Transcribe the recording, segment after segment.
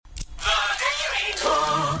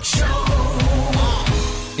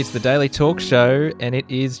It's the Daily Talk Show, and it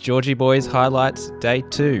is Georgie Boys Highlights Day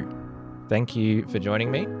 2. Thank you for joining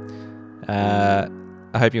me. I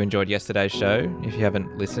hope you enjoyed yesterday's show. If you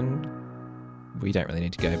haven't listened, we don't really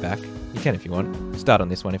need to go back. You can if you want. Start on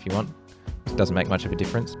this one if you want. It doesn't make much of a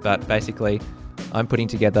difference. But basically, I'm putting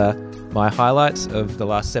together my highlights of the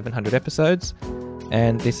last 700 episodes,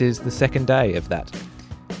 and this is the second day of that.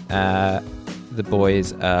 The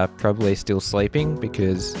boys are probably still sleeping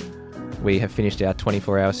because we have finished our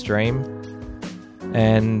 24-hour stream.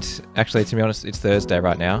 And actually, to be honest, it's Thursday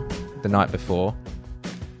right now, the night before.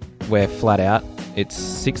 We're flat out. It's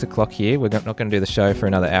 6 o'clock here. We're not going to do the show for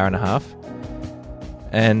another hour and a half.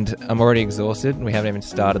 And I'm already exhausted, and we haven't even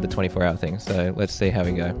started the 24-hour thing, so let's see how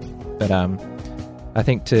we go. But I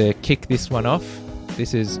think to kick this one off,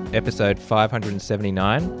 this is episode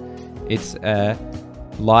 579. It's a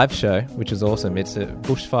live show, which is awesome. It's a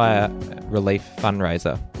bushfire relief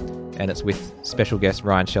fundraiser, and it's with special guest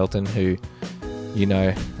Ryan Shelton, who you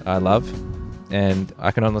know I love. And I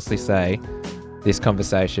can honestly say this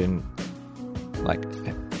conversation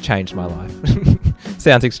changed my life.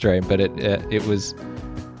 Sounds extreme, but it was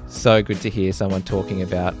so good to hear someone talking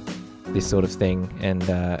about this sort of thing and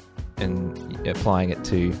applying it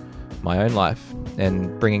to my own life.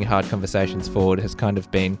 And bringing hard conversations forward has kind of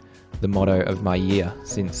been the motto of my year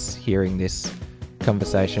since hearing this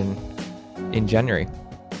conversation in January.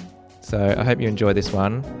 So I hope you enjoy this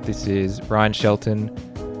one. This is Ryan Shelton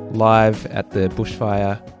live at the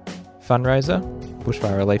bushfire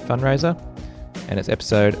relief fundraiser, and it's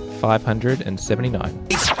episode 579.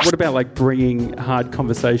 What about bringing hard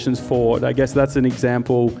conversations forward? I guess that's an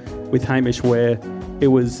example with Hamish where it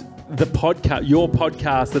was your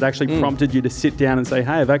podcast that actually prompted you to sit down and say,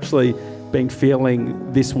 hey, I've actually been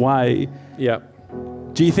feeling this way. Yeah.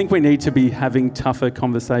 Do you think we need to be having tougher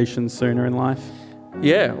conversations sooner in life?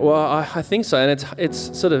 Yeah, well, I think so, and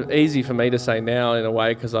it's sort of easy for me to say now in a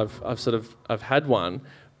way because I've had one,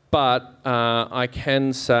 but I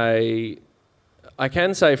can say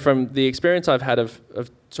from the experience I've had of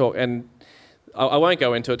talk, and I won't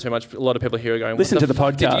go into it too much. A lot of people here are going, listen to the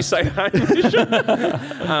podcast. Did you say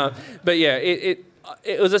that? But yeah, it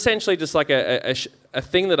was essentially just like a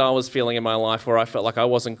thing that I was feeling in my life where I felt like I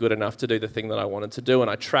wasn't good enough to do the thing that I wanted to do, and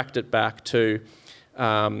I tracked it back to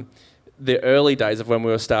the early days of when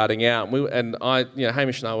we were starting out.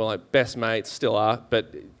 Hamish and I were like best mates, still are,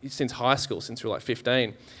 but since high school, since we were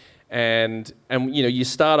 15. And you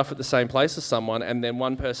start off at the same place as someone, and then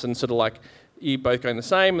one person sort of you both going the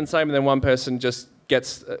same, and then one person just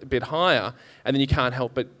gets a bit higher, and then you can't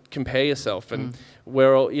help but compare yourself. And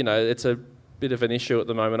we're all, it's a bit of an issue at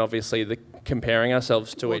the moment, obviously, the comparing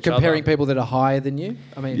ourselves to each other. Comparing people that are higher than you?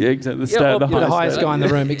 I mean, yeah, exactly. The highest guy in the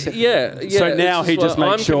room. Except yeah. So now he just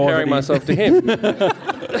makes sure I'm comparing myself to him.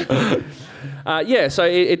 So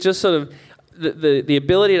it just sort of the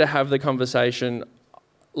ability to have the conversation,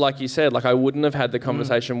 like you said, I wouldn't have had the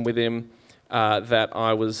conversation with him that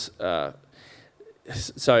I was.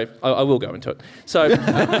 So I will go into it. So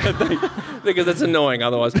because it's annoying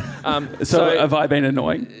otherwise. So have I been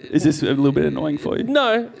annoying? Is this a little bit annoying for you?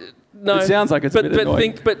 No. It sounds like it's a bit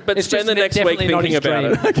annoying. But spend the next week thinking about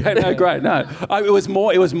it. Okay, no, great. No, it was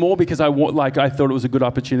more because I thought it was a good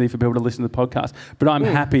opportunity for people to listen to the podcast. But I'm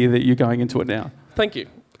happy that you're going into it now. Thank you.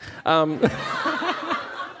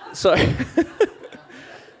 So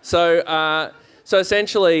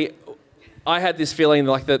essentially, I had this feeling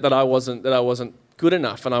that I wasn't good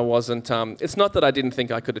enough, and I wasn't. It's not that I didn't think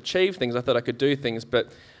I could achieve things. I thought I could do things,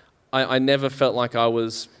 but I never felt like I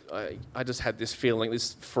was. I just had this feeling,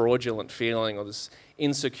 this fraudulent feeling, or this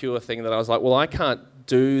insecure thing that I was like, well, I can't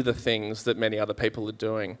do the things that many other people are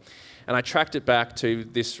doing, and I tracked it back to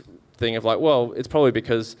this thing of well, it's probably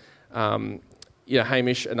because.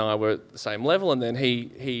 Hamish and I were at the same level, and then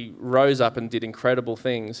he rose up and did incredible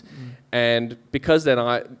things, and because then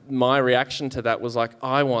my reaction to that was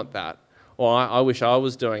I want that, or I wish I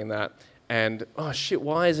was doing that, and oh shit,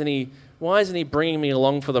 why isn't he bringing me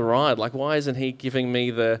along for the ride? Why isn't he giving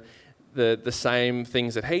me the same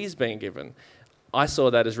things that he's been given? I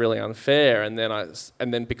saw that as really unfair, and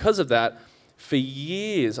then because of that, for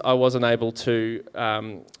years I wasn't able to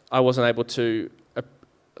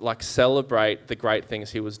celebrate the great things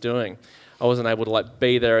he was doing. I wasn't able to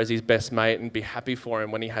be there as his best mate and be happy for him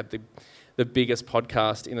when he had the biggest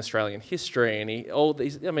podcast in Australian history, and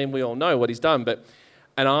we all know what he's done,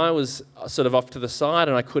 and I was sort of off to the side,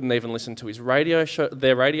 and I couldn't even listen to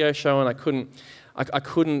their radio show, and I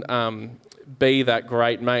couldn't be that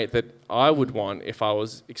great mate that I would want if I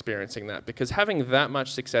was experiencing that, because having that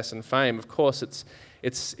much success and fame, of course,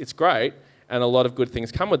 it's great. and a lot of good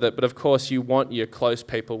things come with it. But of course, you want your close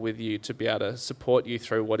people with you to be able to support you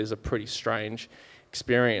through what is a pretty strange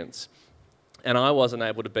experience. And I wasn't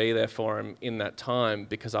able to be there for him in that time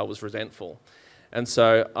because I was resentful. And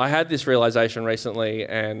so I had this realization recently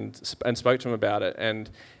and spoke to him about it, and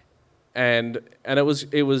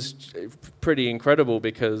it was pretty incredible,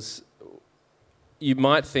 because you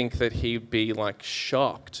might think that he'd be like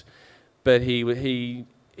shocked, but he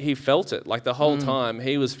felt it. Like the whole time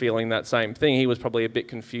he was feeling that same thing. He was probably a bit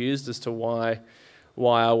confused as to why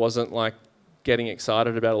I wasn't like getting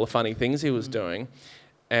excited about all the funny things he was doing.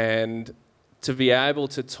 And to be able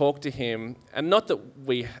to talk to him, and not that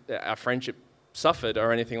our friendship suffered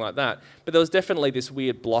or anything like that, but there was definitely this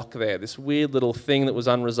weird block there, this weird little thing that was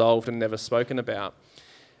unresolved and never spoken about.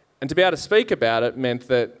 And to be able to speak about it meant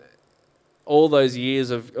that all those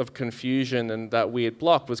years of confusion and that weird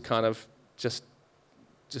block was kind of just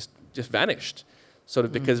vanished, sort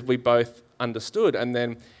of, because we both understood. And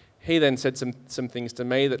then he then said some things to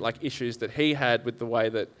me that, like, issues that he had with the way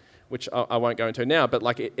that, which I won't go into now, but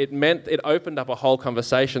like it opened up a whole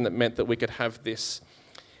conversation that meant that we could have this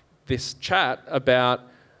chat about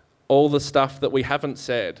all the stuff that we haven't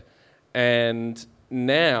said. And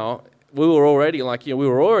now we were already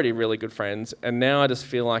really good friends, and now I just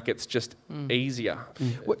feel like it's just easier.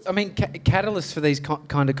 I mean, catalysts for these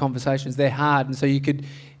kind of conversations, they're hard, and so you could,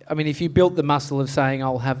 I mean, if you built the muscle of saying,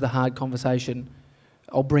 I'll have the hard conversation,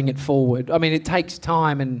 I'll bring it forward. I mean, it takes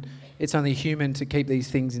time, and it's only human to keep these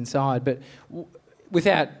things inside. But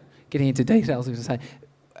without getting into details, as I say,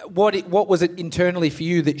 what was it internally for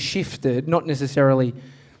you that shifted? Not necessarily,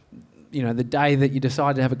 the day that you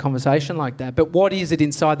decided to have a conversation like that, but what is it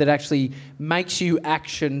inside that actually makes you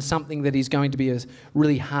action something that is going to be a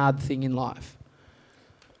really hard thing in life?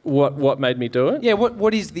 What made me do it? Yeah.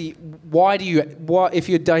 What is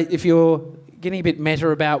if you're getting a bit meta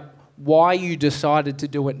about why you decided to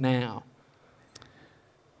do it now?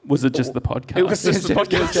 Was it just the podcast? It was just the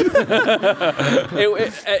podcast.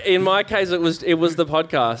 In my case, it was the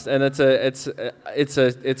podcast, and it's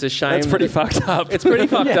a shame. That's pretty fucked up. It's pretty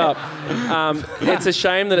fucked up. It's a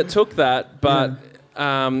shame that it took that, but.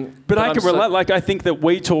 But I can relate. Like, I think that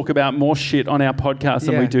we talk about more shit on our podcast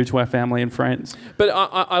than we do to our family and friends. But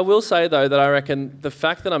I will say, though, that I reckon the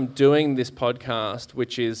fact that I'm doing this podcast,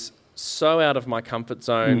 which is so out of my comfort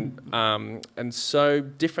zone and so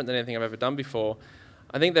different than anything I've ever done before,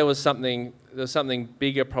 I think there was something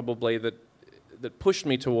bigger probably that pushed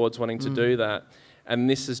me towards wanting to do that, and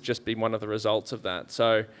this has just been one of the results of that.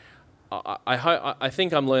 So I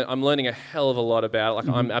think I'm learning a hell of a lot about it.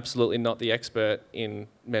 Like, I'm absolutely not the expert in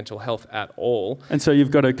mental health at all. And so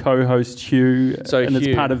you've got a co-host, Hugh, and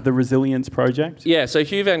it's part of the Resilience Project? Yeah, so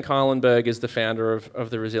Hugh Van Cuylenberg is the founder of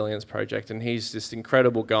the Resilience Project, and he's this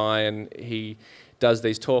incredible guy, and he does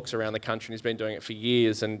these talks around the country, and he's been doing it for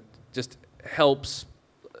years, and just helps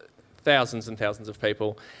thousands and thousands of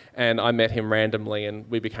people. And I met him randomly, and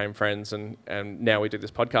we became friends, and now we do this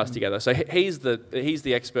podcast together. So he's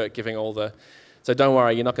the expert giving all the. So don't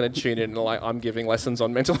worry, you're not going to tune in like I'm giving lessons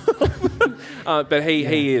on mental health. But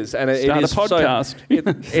he is, and it is a podcast.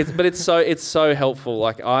 It's so helpful.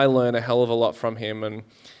 Like, I learn a hell of a lot from him,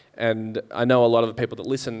 and I know a lot of the people that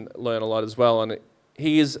listen learn a lot as well. And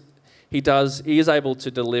he is able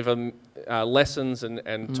to deliver lessons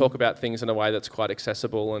and talk about things in a way that's quite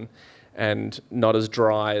accessible and not as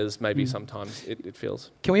dry as maybe sometimes it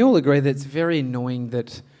feels. Can we all agree that it's very annoying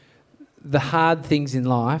that the hard things in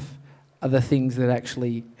life are the things that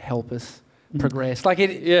actually help us progress? Like,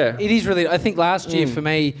 it is really. I think last year for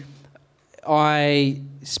me, I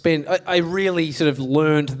really sort of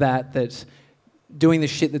learned that doing the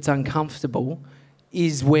shit that's uncomfortable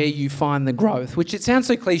is where you find the growth, which it sounds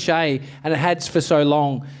so cliche and it has for so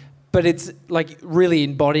long, but it's like really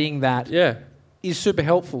embodying that is super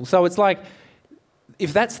helpful. So it's like,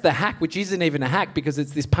 if that's the hack, which isn't even a hack because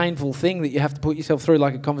it's this painful thing that you have to put yourself through,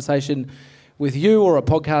 like a conversation with you or a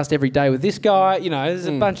podcast every day with this guy, there's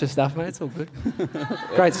a bunch of stuff, mate. It's all good.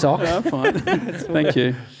 Great socks. Yeah, fine. Thank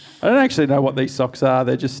you. I don't actually know what these socks are.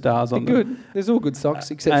 They're just stars on them. Good. There's all good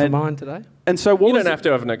socks except for mine today. And so you don't have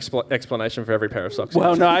to have an explanation for every pair of socks.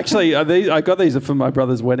 Well, no, actually, I got these for my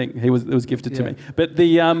brother's wedding. It was gifted to me. But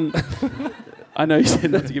I know you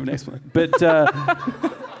said not to give an explanation. But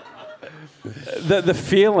the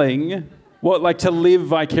feeling, to live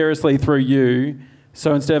vicariously through you.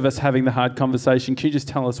 So instead of us having the hard conversation, can you just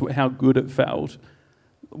tell us how good it felt?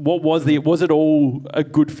 What was it all a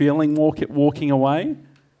good feeling walking away?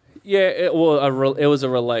 Yeah, it was a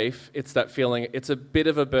relief. It's that feeling. It's a bit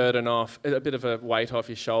of a burden off, a bit of a weight off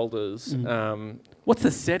your shoulders. What's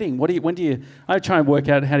the setting? When do you? I try and work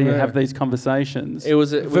out how do you have these conversations. It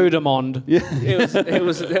was Voudemond.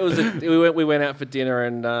 Yeah. We went out for dinner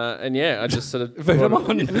and yeah, I just sort of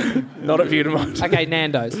Voudemond. not at Voudemond. Okay,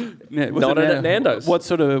 Nando's. Yeah, Not at Nando's. What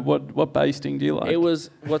sort of what basting do you like? It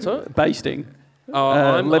was what's what? Basting.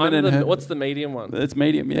 I'm lemon and what's the medium one? It's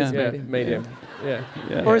medium, yeah. Yeah, medium. Yeah.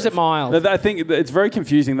 Or is it mild? I think it's very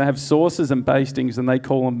confusing. They have sauces and bastings, and they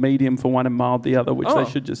call them medium for one and mild the other, which they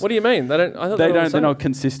should just. What do you mean? They don't. I thought They don't. the They're not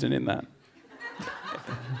consistent in that.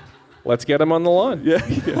 Let's get them on the line. Yeah,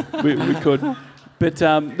 we could. But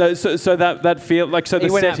so that feel like so the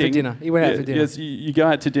He went setting. out for dinner. He went out for dinner. Yes, you go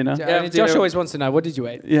out to dinner. Yeah. Josh always wants to know, what did you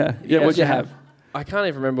eat? Yeah. What'd you have? I can't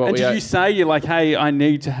even remember what And we did ate. you say you're like, hey, I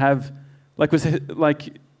need to have, like, was it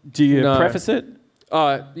like, do you No. preface it?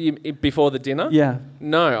 Before the dinner? Yeah.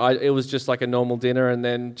 No, it was just like a normal dinner, and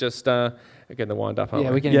then just again the wind up. Aren't Yeah,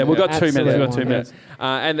 we? we can. Yeah, we've got 2 minutes. absolutely We've got 2 one. minutes.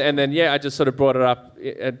 And then I just sort of brought it up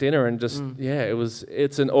at dinner, and just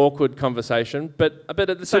it's an awkward conversation, but at the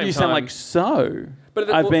same time. So you sound like so. But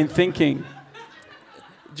I've been thinking.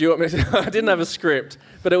 Do you want me to? I didn't have a script,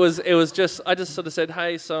 but it was just I just sort of said,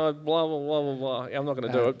 hey, so blah blah blah blah blah. Yeah, I'm not going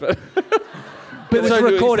to do it, but. But it's so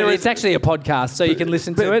recorded. there It's actually a podcast, so you can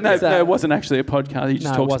listen to it. No, So- it wasn't actually a podcast. He just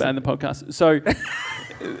No, it talks wasn't. about it in the podcast. So.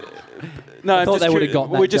 No, I thought they would have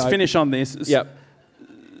got that We'll just joke. finish on this. Yep.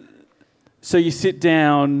 So you sit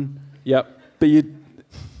down, Yep. but you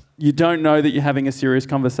don't know that you're having a serious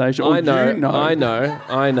conversation. Or I know. You know. I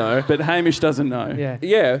know. But Hamish doesn't know. Yeah.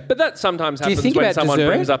 Yeah, but that sometimes Do you happens think when about someone dessert?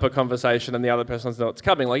 brings up a conversation and the other person doesn't know what's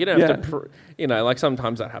coming. Like you don't have to, like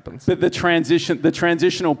sometimes that happens. But the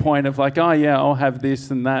transitional point of like, oh yeah, I'll have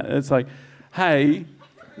this and that. It's like, hey,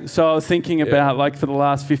 so I was thinking about like for the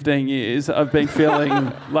last 15 years, I've been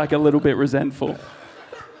feeling like a little bit resentful.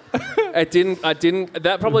 I didn't.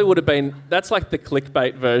 That probably would have been. That's like the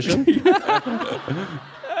clickbait version.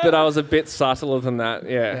 But I was a bit subtler than that.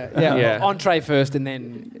 Yeah. Entree first, and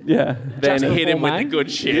then Yeah. Then Just hit him before with the main?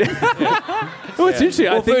 good shit. Well, it's interesting.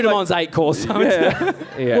 I well, think Voudemond's 8 course. So yeah.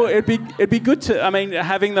 Yeah. Well, it'd be good to. I mean,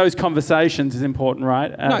 having those conversations is important,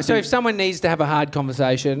 right? no, so if someone needs to have a hard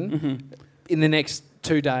conversation in the next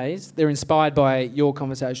 2 days, they're inspired by your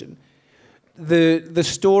conversation. The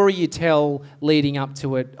story you tell leading up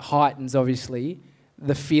to it heightens, obviously,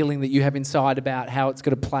 the feeling that you have inside about how it's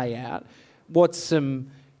going to play out. What's some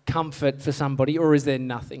comfort for somebody, or is there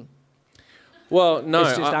nothing? Well, no,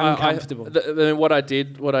 It's just uncomfortable. What I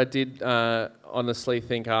did honestly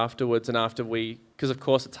think afterwards, and after because of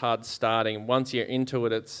course it's hard starting. Once you're into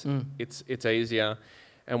it, it's easier,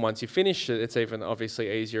 and once you finish it, it's even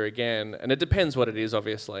obviously easier again. And it depends what it is,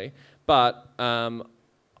 obviously, but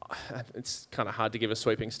it's kind of hard to give a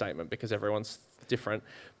sweeping statement because everyone's different.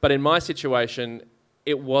 But in my situation,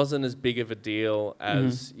 it wasn't as big of a deal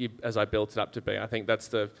as I built it up to be. I think that's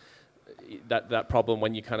that problem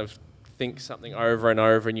when you kind of think something over and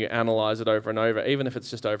over and you analyse it over and over, even if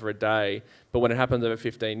it's just over a day. But when it happens over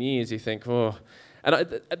 15 years, you think, oh.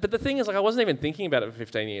 But the thing is, like, I wasn't even thinking about it for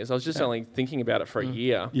 15 years. I was just only thinking about it for a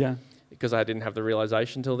year. Yeah. Because I didn't have the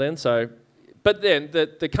realisation till then. So, but then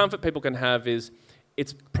the comfort people can have is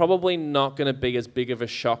it's probably not going to be as big of a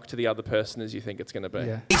shock to the other person as you think it's going to be.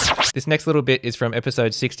 Yeah. This next little bit is from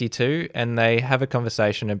episode 62, and they have a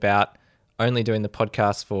conversation about only doing the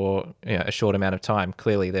podcast for a short amount of time.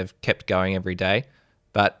 Clearly, they've kept going every day,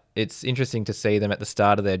 but it's interesting to see them at the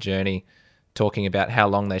start of their journey talking about how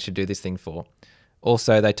long they should do this thing for.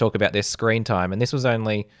 Also, they talk about their screen time, and this was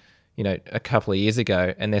only, a couple of years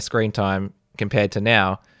ago, and their screen time compared to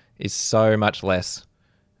now is so much less.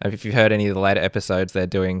 If you've heard any of the later episodes, they're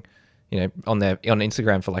doing, on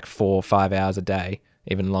Instagram for like 4 or 5 hours a day,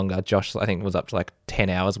 even longer. Josh, I think, was up to like 10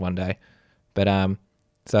 hours one day. But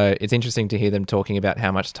so it's interesting to hear them talking about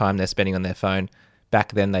how much time they're spending on their phone.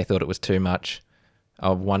 Back then, they thought it was too much. I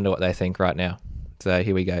wonder what they think right now. So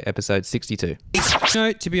here we go, episode 62.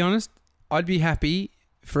 To be honest, I'd be happy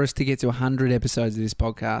for us to get to 100 episodes of this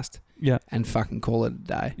podcast. Yeah. And fucking call it a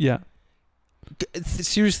day. Yeah.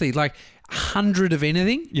 Seriously, like 100 of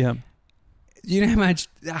anything. Yeah. You know how much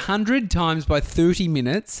 100 times by 30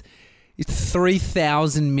 minutes is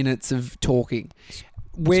 3,000 minutes of talking.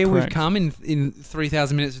 Where we've come in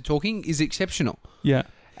 3,000 minutes of talking is exceptional. Yeah.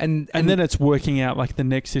 And then it's working out like the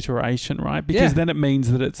next iteration, right? Because then it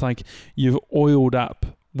means that it's like you've oiled up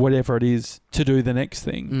whatever it is to do the next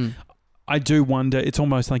thing. I do wonder, it's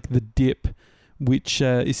almost like the dip, which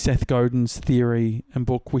is Seth Godin's theory and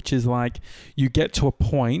book, which is like you get to a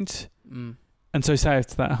point, and so say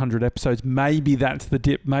it's that 100 episodes, maybe that's the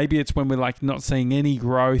dip. Maybe it's when we're like not seeing any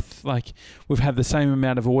growth, like we've had the same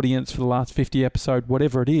amount of audience for the last 50 episodes,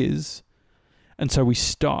 whatever it is, and so we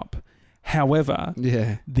stop. However,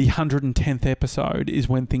 the 110th episode is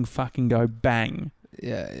when things fucking go bang.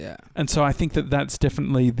 Yeah. And so I think that that's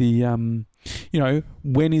definitely the,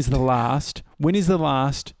 when is the last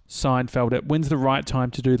Seinfeld, when's the right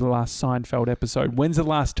time to do the last Seinfeld episode? When's the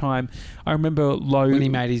last time, I remember when he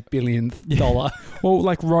made his billionth dollar. Well,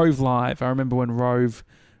 like Rove Live. I remember when Rove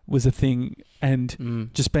was a thing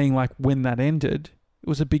and just being like, when that ended, it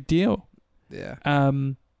was a big deal. Yeah.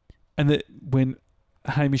 And that when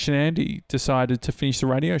Hamish and Andy decided to finish the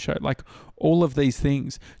radio show, like all of these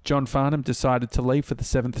things, John Farnham decided to leave for the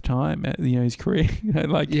 7th time at his career.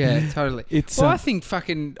 Totally. I think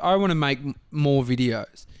I want to make more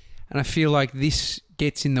videos, and I feel like this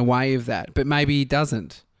gets in the way of that, but maybe it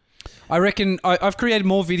doesn't. I reckon I've created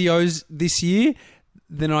more videos this year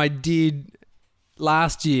than I did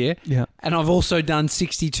last year, and I've also done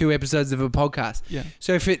 62 episodes of a podcast. Yeah.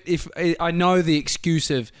 So if I know the excuse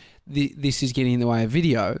of this is getting in the way of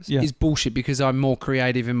videos is bullshit, because I'm more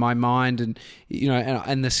creative in my mind, and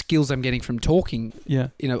and the skills I'm getting from talking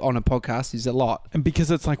on a podcast is a lot. And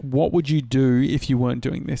because it's like, what would you do if you weren't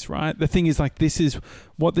doing this, right? The thing is, like, this is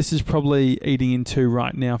probably eating into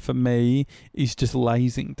right now for me is just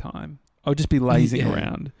lazing time. I'll just be lazing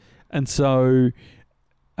around. And so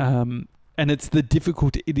and it's the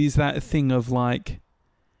difficulty, it is that thing of like,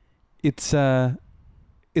 it's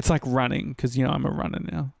like running, because I'm a runner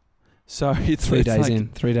now. So it's 3 days in,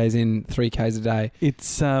 3Ks a day.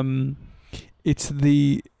 It's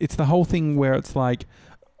the whole thing where it's like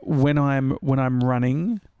when I'm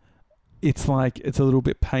running, it's like it's a little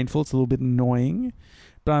bit painful, it's a little bit annoying,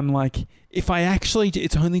 but I'm like, if I actually,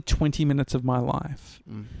 it's only 20 minutes of my life.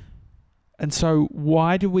 And so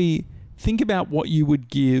why do we think about what you would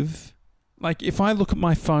give? Like, if I look at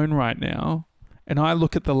my phone right now and I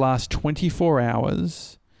look at the last 24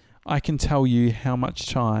 hours, I can tell you how much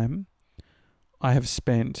time I have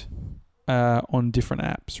spent on different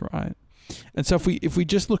apps, right? And so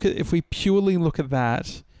if we purely look at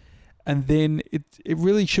that, and then it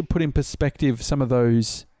really should put in perspective some of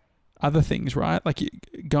those other things, right? Like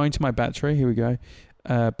going to my battery, here we go,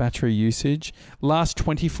 battery usage. Last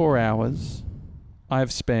 24 hours, I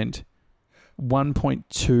have spent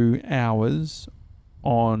 1.2 hours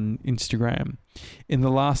on Instagram. In the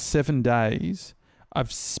last 7 days,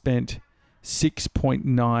 I've spent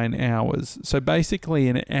 6.9 hours. So basically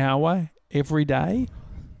an hour every day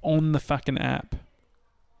on the fucking app.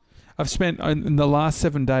 I've spent, in the last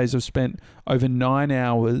 7 days, I've spent over 9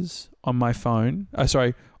 hours on my phone.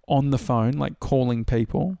 On the phone, like calling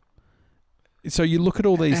people. So you look at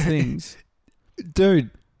all these things. Dude,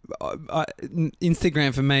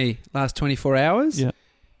 Instagram for me, last 24 hours,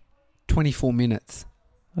 24 minutes.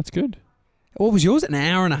 That's good. What was yours? An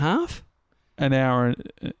hour and a half? An hour,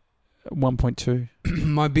 1.2.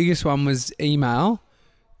 My biggest one was email,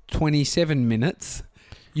 27 minutes.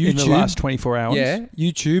 YouTube, in the last 24 hours? Yeah.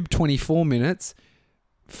 YouTube, 24 minutes.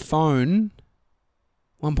 Phone,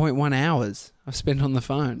 1.1 hours I've spent on the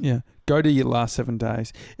phone. Yeah. Go to your last 7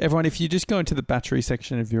 days. Everyone, if you just go into the battery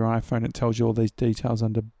section of your iPhone, it tells you all these details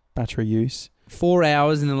under battery use. 4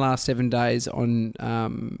 hours in the last 7 days on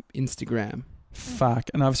Instagram. Fuck.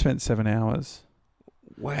 And I've spent 7 hours.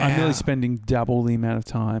 Wow. I'm nearly spending double the amount of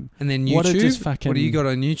time. And then YouTube? What do you got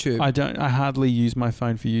on YouTube? I hardly use my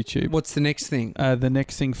phone for YouTube. What's the next thing? The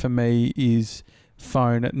next thing for me is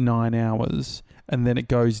phone at 9 hours. And then it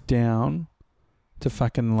goes down to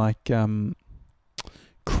fucking like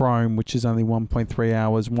Chrome, which is only 1.3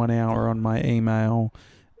 hours, 1 hour on my email,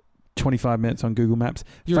 25 minutes on Google Maps.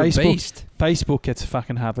 You're a beast. Facebook gets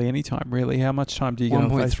fucking hardly any time, really. How much time do you get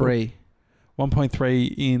on Facebook?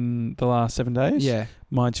 1.3 in the last 7 days? Yeah.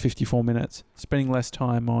 Mine's 54 minutes. Spending less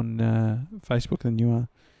time on Facebook than you are.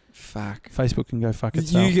 Fuck. Facebook can go fuck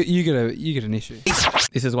itself. You get an issue.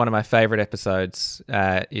 This is one of my favourite episodes.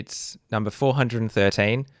 It's number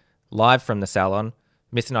 413, live from the salon.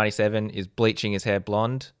 Mr. 97 is bleaching his hair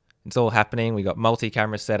blonde. It's all happening. We got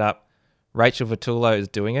multi-camera set up. Rachel Vitullo is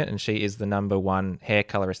doing it, and she is the #1 hair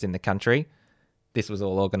colorist in the country. This was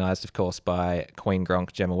all organised, of course, by Queen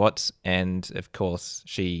Gronk, Gemma Watts, and, of course,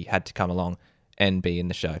 she had to come along and be in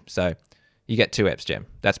the show. So you get 2 eps, Gem.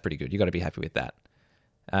 That's pretty good. You got to be happy with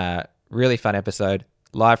that. Really fun episode,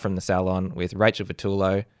 live from the salon with Rachel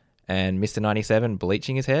Vitullo and Mr. 97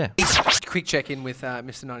 bleaching his hair. Quick check-in with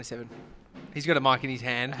Mr. 97. He's got a mic in his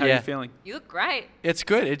hand. How are you feeling? You look great. It's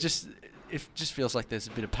good. It just feels like there's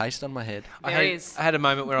a bit of paste on my head. I had a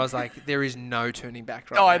moment where I was like, there is no turning back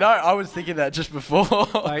right now. Oh, I know. I was thinking that just before.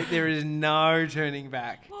 Like, there is no turning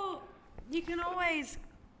back. Well, you can always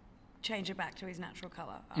change it back to his natural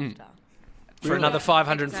colour after. For another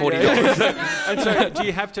 $540. And so do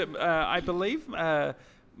you have to, I believe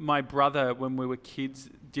my brother, when we were kids,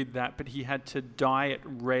 did that, but he had to dye it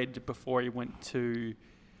red before he went to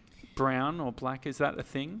brown or black. Is that a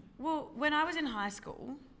thing? Well, when I was in high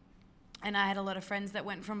school, and I had a lot of friends that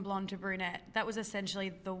went from blonde to brunette, that was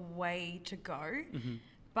essentially the way to go. Mm-hmm.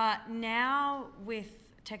 But now with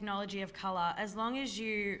technology of colour, as long as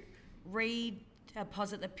you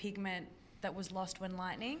redeposit the pigment that was lost when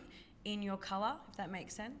lightning in your colour, if that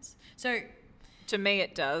makes sense. So to me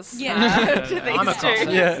it does. Yeah. To these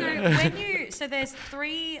two. Yeah. So there's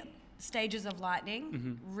 3 stages of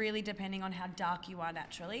lightning, really depending on how dark you are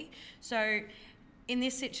naturally. So in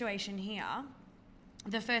this situation here,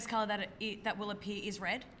 the first colour that will appear is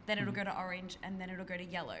red, then it'll go to orange, and then it'll go to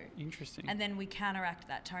yellow. Interesting. And then we counteract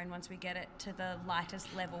that tone once we get it to the lightest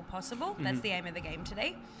level possible. That's the aim of the game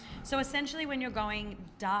today. So essentially when you're going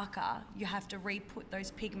darker, you have to re-put those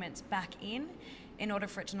pigments back in order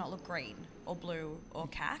for it to not look green or blue or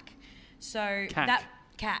cack. So Cack.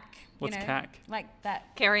 Cack. What's cack? Like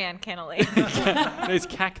that. Carrie-Anne Kennelly. Is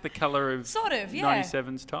cack the colour of sort of, yeah.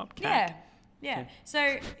 97's top? Cack. Yeah.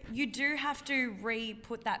 So you do have to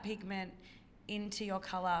re-put that pigment into your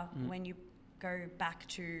colour when you go back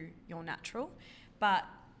to your natural, but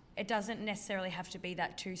it doesn't necessarily have to be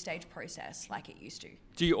that 2-stage process like it used to.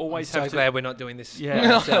 Do you always I'm have so to... glad we're not doing this.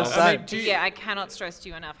 Yeah. ourselves. I cannot stress to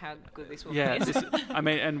you enough how good this will be.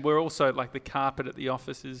 And we're also like the carpet at the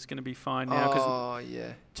office is going to be fine now because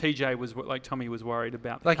yeah. TJ was like Tommy was worried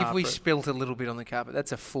about. Like the if we carpet. spilt a little bit on the carpet,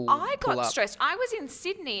 that's a full. I got pull-up. stressed. I was in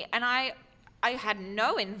Sydney and I had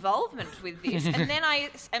no involvement with this. And then I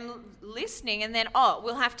am listening and then,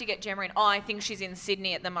 we'll have to get Gemma in. I think she's in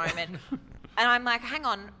Sydney at the moment. And I'm like, hang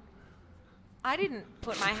on. I didn't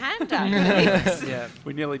put my hand up. Yeah,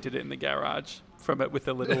 we nearly did it in the garage from it with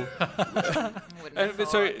a little.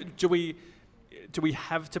 So do we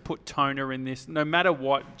have to put toner in this? No matter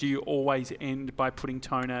what, do you always end by putting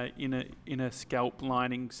toner in a scalp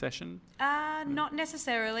lining session? Not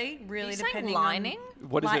necessarily. Really, depending lining? on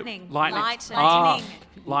What is lightning. it? Lightning. Lightning.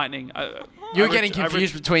 Lightning. You were getting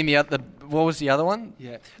confused between the other. What was the other one?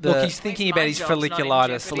 Yeah. Look, he's thinking It's about my his job's not in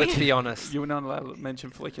folliculitis. jeopardy. Let's be honest. You were not allowed to mention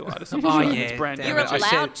folliculitis. Oh, It's yeah, brand damn new. You're it. I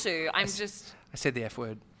allowed said- to. I'm just... I said the F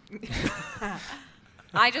word.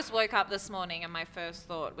 I just woke up this morning and my first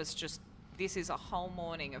thought was just, this is a whole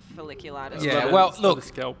morning of folliculitis. Yeah, not a- well, it's not a look,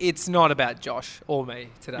 scalp. it's not about Josh or me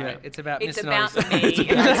today. Yeah. It's about It's Mr. about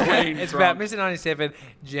 97. me. It's about Mr. 97,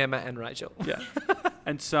 Gemma and Rachel. Yeah.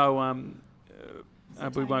 And so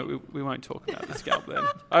we won't talk about the scalp then.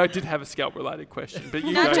 I did have a scalp related question, but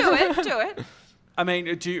you No, go. do it. I mean,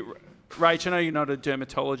 Rach, I know you're not a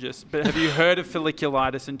dermatologist, but have you heard of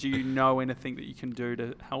folliculitis and do you know anything that you can do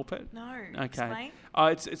to help it? No. Okay. Explain.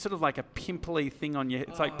 It's sort of like a pimply thing on your.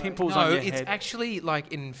 It's like pimples on No, your it's head. actually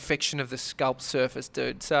like infection of the scalp surface,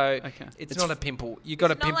 dude. So Okay. it's not a pimple. You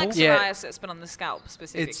got a It's not pimple? like yeah. psoriasis, but on the scalp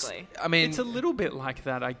specifically. I mean, It's a little bit like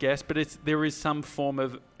that, I guess, but there is some form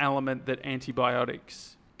of element that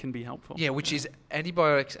antibiotics can be helpful. yeah, which is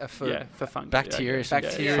antibiotics are for for fungi. Bacteria,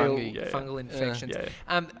 bacterial, fungi. Yeah. fungal infections.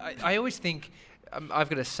 Yeah. I always think I've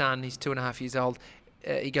got a son. He's 2.5 years old.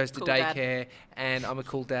 He goes to Cool dad. daycare, and I'm a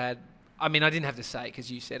cool dad. I mean, I didn't have to say it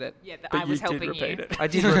because you said it. Yeah, But I was you did helping repeat you. it. I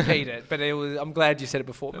did repeat it, but I'm glad you said it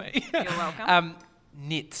before me. You're welcome.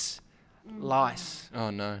 Nits, lice. Oh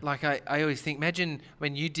no. Like I always think, imagine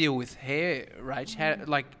when you deal with hair, Rach.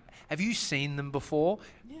 Have you seen them before?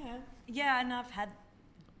 Yeah, and I've had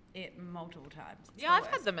it multiple times. It's Yeah, the I've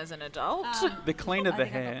had worst. them as an adult. The cleaner I the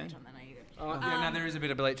think I've got hair. bleach on that, no, you do. Oh, yeah, no, there is a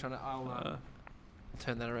bit of bleach on it. I'll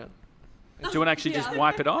turn that around. Do you want to actually just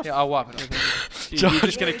wipe it off? Yeah, I'll wipe it off. You're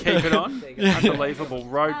just going to keep it on? Unbelievable.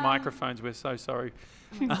 Rode microphones, we're so sorry.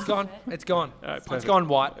 It's gone. It's gone. All right, It's perfect. gone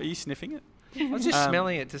white. Are you sniffing it? I was just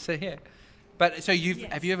smelling it to see. Yeah. But so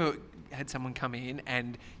Yes. have you ever had someone come in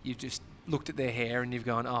and you've just looked at their hair and you've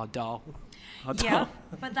gone, oh, dull. Yeah,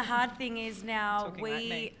 but the hard thing is now Talking like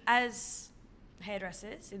me. as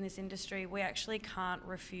hairdressers in this industry, we actually can't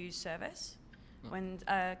refuse service when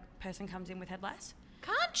a person comes in with head lice.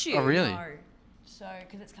 Can't you? Oh really? No. So,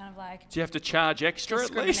 because it's kind of like Do you have to charge extra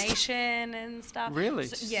at least? discrimination and stuff. Really?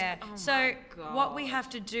 So, yeah. Oh So my what we God. have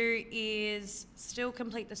to do is still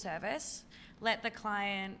complete the service, let the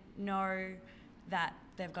client know that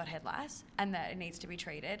they've got head lice and that it needs to be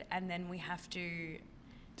treated, and then we have to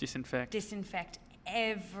Disinfect.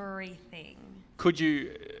 everything. Could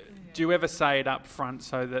you, do you ever say it up front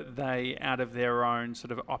so that they, out of their own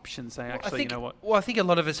sort of options, say, actually, you know what? Well, I think a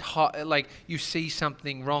lot of us, like, you see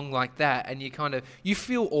something wrong like that and you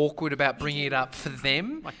feel awkward about bringing it up for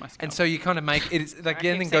them. Like my scalp. And so you kind of make it, like, I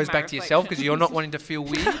then keep it goes seeing my back to yourself because reflection. you're not wanting to feel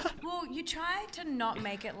weird. Well, you try to not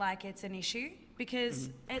make it like it's an issue because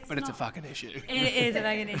it's But it's a fucking issue. It is a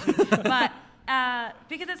fucking issue. But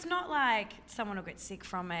because it's not like someone will get sick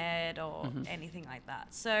from it or anything like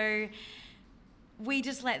that. So we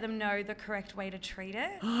just let them know the correct way to treat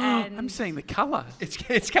it. And I'm seeing the colour.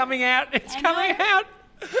 It's coming out. It's coming out.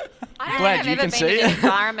 I don't Glad think you I've ever can been see in an it.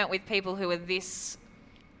 environment with people who are this.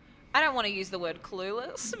 I don't want to use the word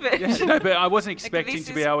clueless, but No, but I wasn't expecting this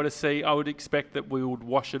to be is- able to see. I would expect that we would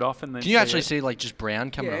wash it off and then. Can you actually it. see like just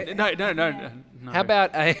brown coming off? No. How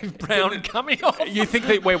about a brown coming off? You think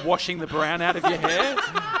that we're washing the brown out of your hair?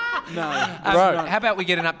 No. How about we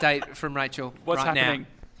get an update from Rachel What's right happening? now?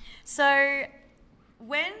 so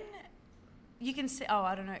when you can see,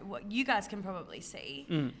 I don't know, what you guys can probably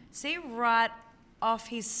see. See right off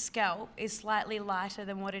his scalp is slightly lighter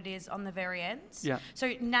than what it is on the very ends. Yeah.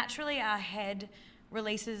 So naturally our head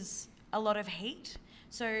releases a lot of heat.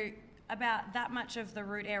 So about that much of the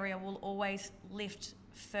root area will always lift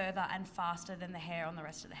further and faster than the hair on the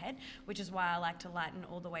rest of the head, which is why I like to lighten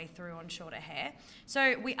all the way through on shorter hair.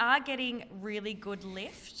 So we are getting really good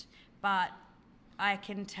lift, but I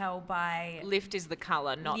can tell by... lift is the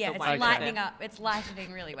colour, not yeah, the it's way. lightening up. It's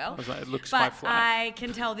lightening really well. I was like, it looks But quite flat. I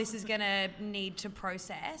can tell this is going to need to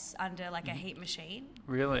process under like a heat machine.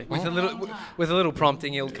 Really? With a little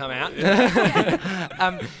prompting, it'll come out.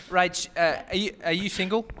 Rach, are you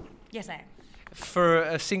single? Yes, I am. For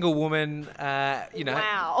a single woman,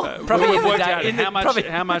 Wow. probably in the Worked day, out in the- probably-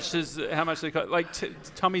 how much they got? Like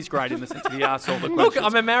Tommy's great in the sense of he asks all the Look, questions.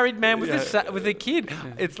 I'm a married man with a kid.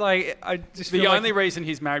 It's like I just the feel only reason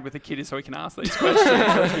he's married with a kid is so he can ask these questions.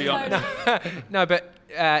 Let's be honest. No, but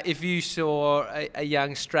if you saw a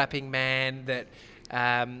young strapping man that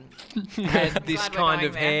had this Glad we're kind going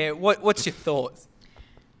of there. hair, what's your thoughts?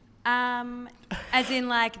 As in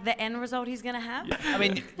like the end result he's going to have? I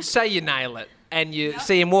mean, say you nail it and you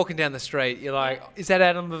see him walking down the street, you're like, is that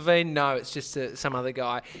Adam Levine? No, it's just some other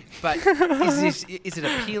guy. But is it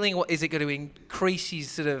appealing? Or is it going to increase his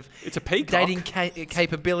sort of It's a peacock. dating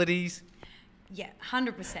capabilities? Yeah,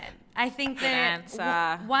 100%. I think that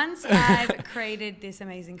answer. Once I've created this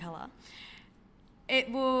amazing colour, it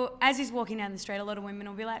will, as he's walking down the street, a lot of women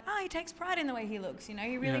will be like, oh, he takes pride in the way he looks, he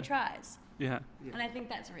really tries. Yeah. And I think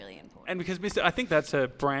that's really important. And because I think that's a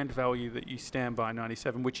brand value that you stand by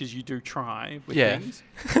 97, which is you do try with Yeah. things.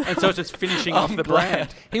 And so it's just finishing off the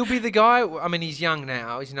brand. He'll be the guy, I mean, he's young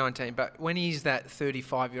now, he's 19, but when he's that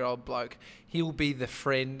 35-year-old bloke, he'll be the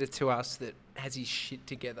friend to us that has his shit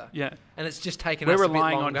together. Yeah. And it's just taken We're us a bit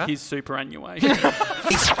relying longer. on his superannuation.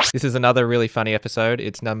 This is another really funny episode.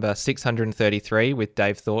 It's number 633 with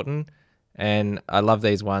Dave Thornton. And I love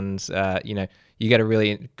these ones. You get a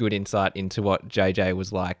really good insight into what JJ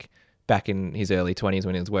was like back in his early 20s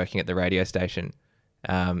when he was working at the radio station.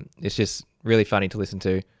 It's just really funny to listen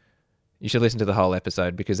to. You should listen to the whole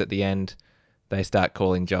episode because at the end they start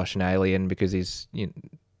calling Josh an alien because he's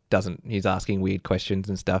asking weird questions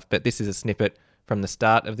and stuff. But this is a snippet from the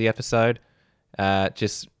start of the episode,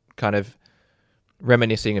 just kind of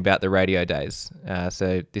reminiscing about the radio days.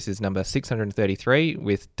 So this is number 633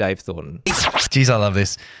 with Dave Thornton. Jeez, I love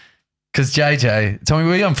this. Because JJ, Tommy,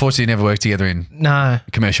 we unfortunately never worked together in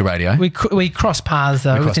commercial radio. We cross paths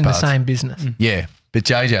though within the same business. Yeah, but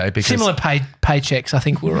JJ, because similar paychecks, I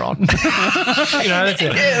think we were on. That's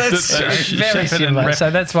it. Yeah, that's true. Very similar.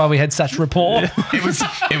 So that's why we had such rapport.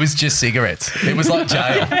 It was just cigarettes. It was like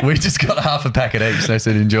jail. We just got half a packet each. They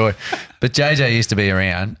said enjoy. But JJ used to be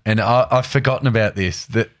around, and I've forgotten about this.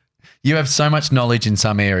 That you have so much knowledge in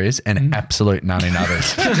some areas and absolute none in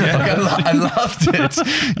others. I loved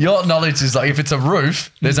it. Your knowledge is like, if it's a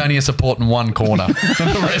roof, there's only a support in one corner.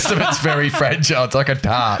 The rest of it's very fragile. It's like a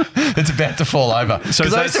tart. It's about to fall over. So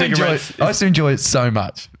I used to enjoy it so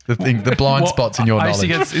much. The blind spots in your knowledge.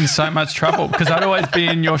 I used to get in so much trouble because I'd always be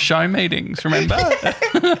in your show meetings, remember?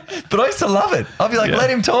 But I used to love it. I'd be like, let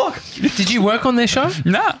him talk. Did you work on their show?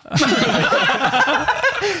 No.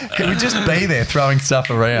 He would just be there throwing stuff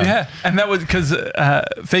around. Yeah, and that was because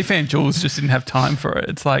Fifi and Jules just didn't have time for it.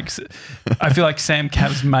 It's like, I feel like Sam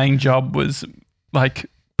Cav's main job was like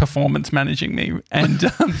performance managing me. And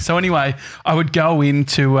so anyway, I would go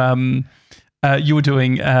into, you were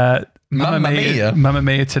doing Mamma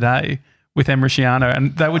Mia today with Emma Shiano,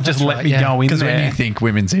 and they would just let me go in there. Because when you think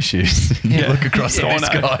women's issues, you look across the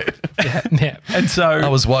sky. Yeah. And so I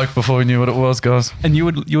was woke before we knew what it was, guys. And you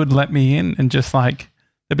would let me in and just like,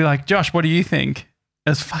 they'd be like, Josh, what do you think? It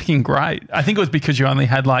was fucking great. I think it was because you only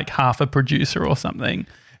had like half a producer or something.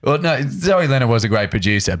 Well, no, Zoe Leonard was a great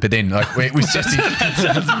producer, but then like it was just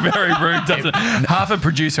Sounds very rude, doesn't it? Half a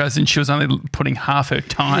producer, as in she was only putting half her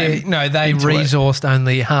time. Yeah, no, they into it. resourced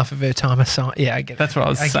only half of her time aside. Yeah, I get it. That's what I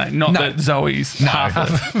was saying. Not that Zoe's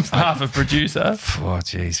half a producer. Oh,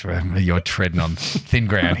 jeez, you're treading on thin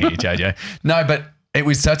ground here, JJ. No, but it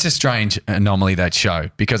was such a strange anomaly, that show,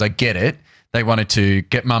 because I get it. They wanted to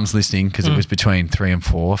get mums listening because it was between 3 and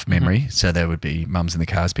 4 off memory. So there would be mums in the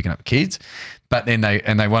cars picking up the kids. But then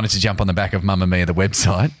they wanted to jump on the back of Mamma Mia, the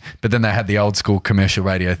website. But then they had the old school commercial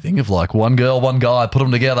radio thing of like, one girl, one guy, put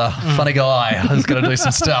them together, funny guy, who's going to do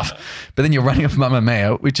some stuff. But then you're running off Mamma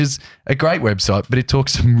Mia, which is a great website, but it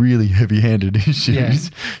talks some really heavy-handed issues. Yeah.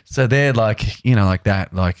 So they're like, you know, like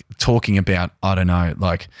that, like talking about, I don't know,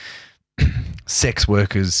 like sex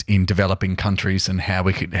workers in developing countries and how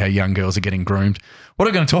young girls are getting groomed. What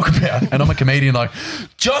are we going to talk about? And I'm a comedian like,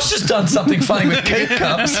 Josh has done something funny with keep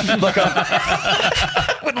cups. Like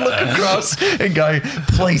I would look across and go,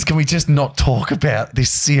 please, can we just not talk about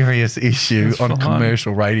this serious issue on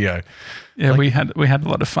commercial radio? Yeah, we had a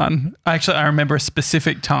lot of fun. Actually, I remember a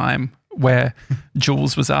specific time where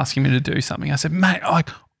Jules was asking me to do something. I said, mate,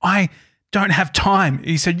 I don't have time.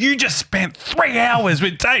 He said, you just spent 3 hours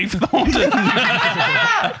with Dave Thornton.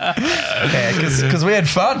 Yeah, because we had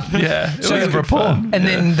fun. Yeah. So it was rapport. And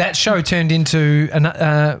then that show turned into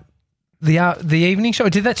the evening show.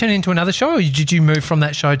 Did that turn into another show, or did you move from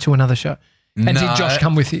that show to another show? And did Josh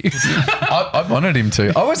come with you? I wanted him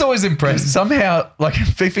to. I was always impressed. Somehow, like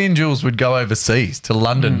Fifi and Jules would go overseas to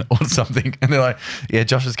London or something, and they're like, yeah,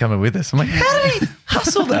 Josh is coming with us. I'm like, how did he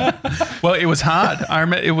hustle that? Well, it was hard. I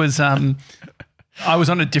remember it was I was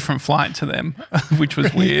on a different flight to them, which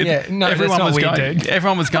was weird. Yeah, no, everyone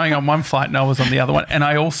was going on one flight and I was on the other one. And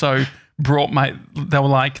I also brought they were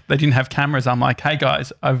like, they didn't have cameras. I'm like, hey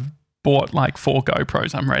guys, I've bought like 4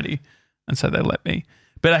 GoPros. I'm ready. And so they let me.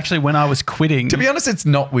 But actually, when I was quitting... To be honest, it's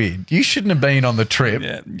not weird. You shouldn't have been on the trip,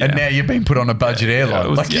 and now you've been put on a budget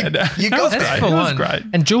airline. You got that. It was great.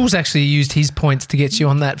 And Jules actually used his points to get you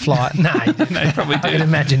on that flight. No, he probably did. I would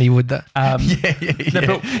imagine he would, though.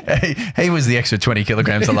 He was the extra 20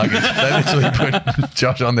 kilograms of luggage. They literally put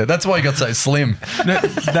Josh on there. That's why he got so slim.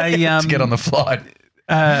 To get on the flight.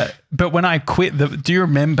 But when I quit, do you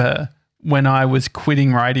remember when I was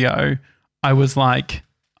quitting radio, I was like...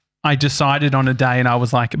 I decided on a day and I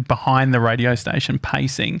was like behind the radio station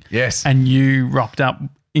pacing. Yes. And you rocked up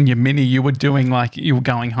in your Mini. You were doing like you were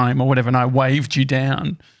going home or whatever, and I waved you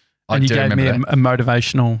down and you gave me a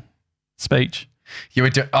motivational speech.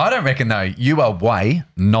 I don't reckon though, you are way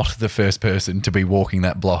not the first person to be walking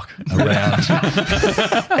that block around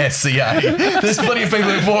SCA. There's plenty of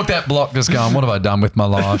people who've walked that block just going, what have I done with my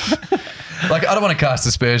life? Like, I don't want to cast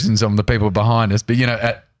aspersions on the people behind us, but you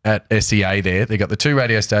know, at SCA there, they got the 2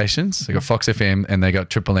 radio stations, they got Fox FM and they got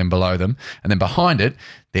Triple M below them. And then behind it,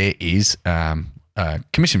 there is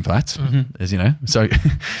commission flats, as you know. So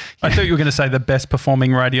I thought you were going to say the best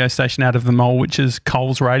performing radio station out of them all, which is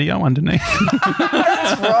Coles Radio underneath.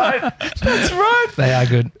 That's right. They are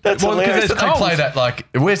good. That's hilarious. They play that like,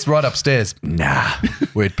 we're right upstairs. Nah,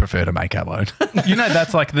 we'd prefer to make our own. You know,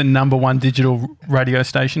 that's like the #1 digital radio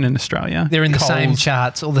station in Australia. They're in the same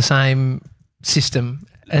charts or the same system.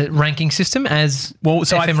 Ranking system as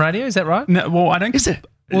FM radio, is that right? No, well, I don't. Is it?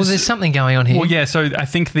 Well, there's something going on here. Well, yeah. So I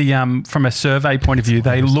think from a survey point of view,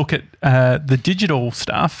 they look at the digital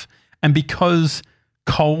stuff, and because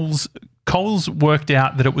Coles worked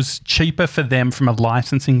out that it was cheaper for them from a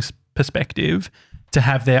licensing perspective to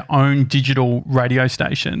have their own digital radio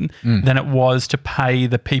station than it was to pay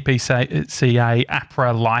the PPCA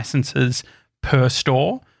APRA licenses per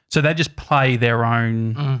store. So they just play their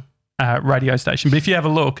own. Radio station. But if you have a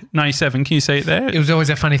look, 97, can you see it there? It was always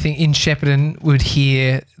a funny thing. In Shepparton, we'd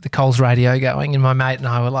hear the Coles radio going, and my mate and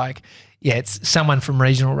I were like, yeah, it's someone from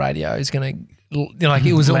regional radio is going to, like,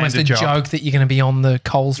 it was almost a joke that you're going to be on the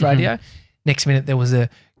Coles radio. Next minute, there was a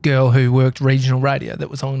girl who worked regional radio that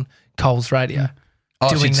was on Coles radio.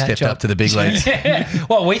 Oh, she stepped up to the big leagues. Yeah.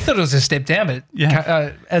 Well, we thought it was a step down, but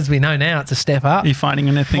as we know now, it's a step up. Are you finding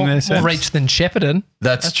anything there, more reach than Shepparton.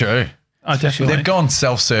 That's true. Oh, definitely. They've gone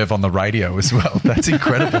self-serve on the radio as well. That's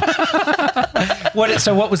incredible.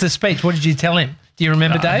 So what was the speech? What did you tell him? Do you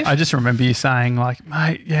remember, Dave? I just remember you saying like,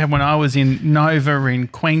 mate, yeah, when I was in Nova in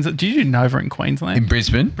Queensland. Did you do Nova in Queensland? In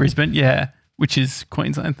Brisbane? Brisbane, yeah, which is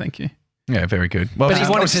Queensland. Thank you. Yeah, very good. Well, but he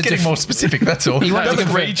wanted to get more specific, that's all. He wanted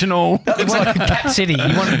to regional. That looks like Cap City.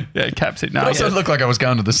 Cap City. No, it also looked like I was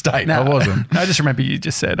going to the state. No, I wasn't. I just remember you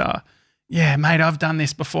just said, yeah, mate, I've done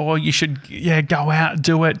this before. You should, go out,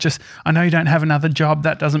 do it. Just, I know you don't have another job.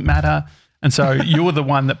 That doesn't matter. And so you were the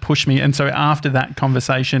one that pushed me. And so after that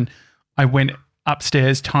conversation, I went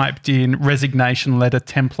upstairs, typed in resignation letter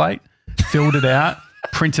template, filled it out,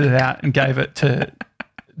 printed it out, and gave it to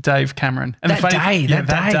Dave Cameron. And that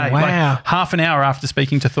day, wow. Like half an hour after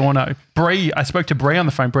speaking to Thorno, I spoke to Bree on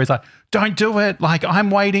the phone. Bree's like, don't do it. Like, I'm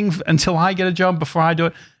waiting until I get a job before I do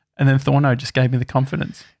it. And then Thorno just gave me the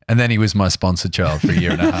confidence. And then he was my sponsored child for a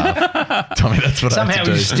year and a half. Tommy, that's what somehow I had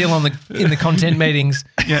to do. He's still in the content meetings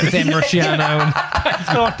with Em Rusciano and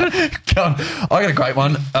I got a great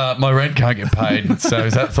one. My rent can't get paid. So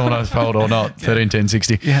is that Thorno's fault or not?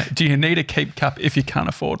 131060. Yeah. Do you need a keep cup if you can't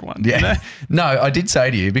afford one? Yeah. You know? No, I did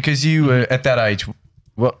say to you, because you were at that age,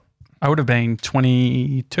 what? I would have been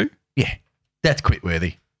 22. Yeah. That's quit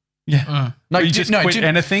worthy. Yeah. No, you just quit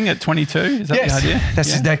anything at 22? Is that the idea?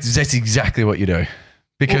 That's exactly what you do.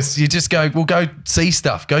 Because you just go see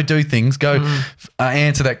stuff, go do things, go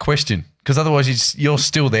answer that question. Because otherwise you're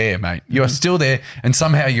still there, mate. You are still there, and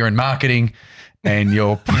somehow you're in marketing, and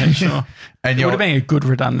you're sure. And it would have been a good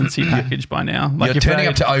redundancy package by now. Like you're turning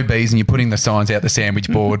up to OBs and you're putting the signs out the sandwich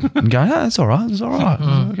board and going, that's all right, it's all right.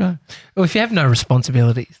 Okay. Well, if you have no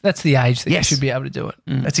responsibilities, that's the age that you should be able to do it.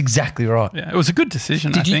 That's exactly right. Yeah, it was a good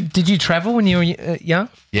decision, I think. Did you travel when you were young?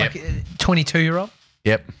 Yeah. Like 22-year-old?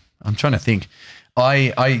 Yep. I'm trying to think.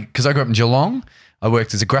 Because I grew up in Geelong, I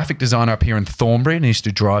worked as a graphic designer up here in Thornbury and I used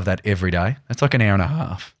to drive that every day. That's like an hour and a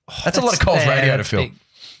half. That's a lot of Coles radio to fill.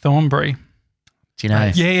 Thornbury. Do you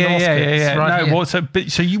know? Yeah. Right, no, well, so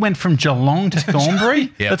you went from Geelong to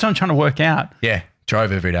Thornbury? Yep. That's what I'm trying to work out. Yeah,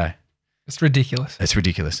 drove every day. It's ridiculous. It's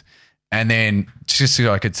ridiculous. And then just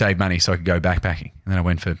so I could save money so I could go backpacking. And then I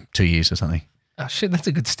went for 2 years or something. Oh, shit, that's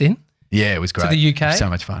a good stint. Yeah, it was great. To the UK? So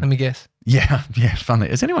much fun. Let me guess. Yeah, fun.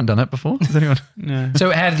 Has anyone done that before? Has anyone? No.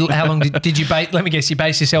 So how long did you base? Let me guess. You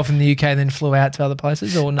based yourself in the UK and then flew out to other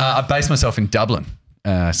places, or no? I based myself in Dublin.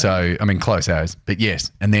 So I mean, close hours, but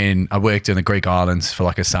yes. And then I worked in the Greek islands for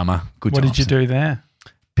like a summer. Good. What did you do there?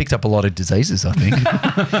 Picked up a lot of diseases, I think.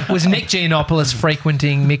 Was Nick Giannopoulos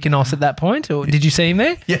frequenting Mykonos at that point, or did you see him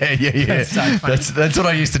there? Yeah. That's so funny. That's what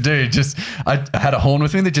I used to do. Just I had a horn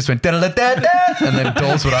with me that just went da da da da, and then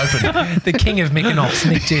doors would open. The king of Mykonos,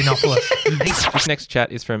 Nick Giannopoulos. This next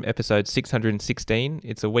chat is from episode 616.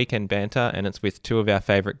 It's a weekend banter, and it's with two of our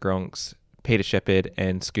favourite gronks, Peter Shepherd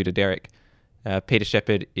and Scooter Derrick. Peter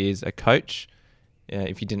Shepherd is a coach.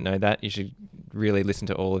 If you didn't know that, you should really listen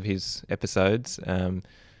to all of his episodes.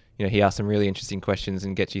 He asks some really interesting questions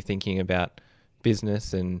and gets you thinking about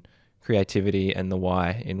business and creativity and the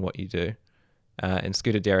why in what you do. And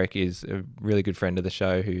Scooter Derrick is a really good friend of the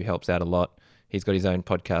show who helps out a lot. He's got his own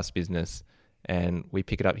podcast business, and we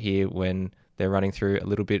pick it up here when they're running through a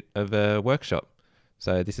little bit of a workshop.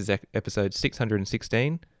 So this is episode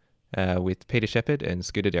 616 with Peter Shepherd and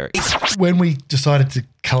Scooter Derrick. When we decided to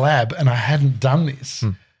collab, and I hadn't done this,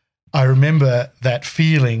 I remember that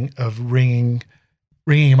feeling of ringing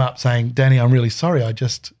him up saying, Danny, I'm really sorry. I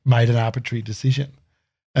just made an arbitrary decision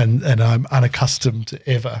and I'm unaccustomed to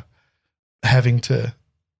ever having to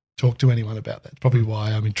talk to anyone about that. It's probably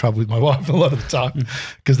why I'm in trouble with my wife a lot of the time,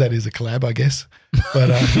 because that is a collab, I guess. But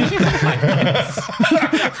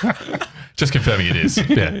just confirming it is.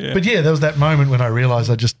 Yeah. But yeah, there was that moment when I realised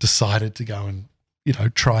I just decided to go and,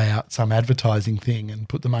 try out some advertising thing and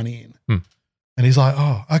put the money in. And he's like,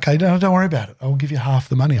 oh, okay, no, don't worry about it. I'll give you half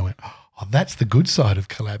the money. I went, oh, that's the good side of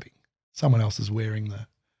collabing. Someone else is wearing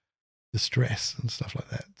the stress and stuff like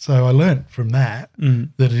that. So I learned from that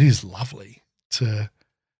that it is lovely to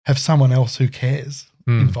have someone else who cares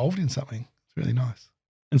involved in something. It's really nice.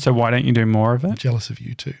 And so why don't you do more of it? I'm jealous of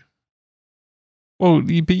you too. Well,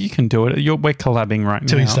 but you can do it. We're collabing right now.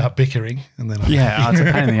 Until you start bickering and then it's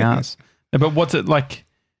a pain in the ass. But what's it like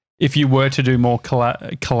if you were to do more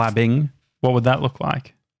collabing, what would that look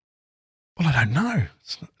like? Well, I don't know.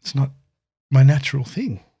 It's not my natural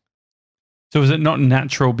thing. So is it not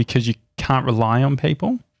natural because you can't rely on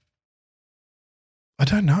people? I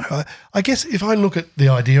don't know. I guess if I look at the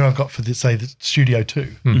idea I've got for, the Studio 2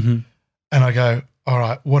 and I go, all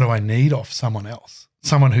right, what do I need off someone else?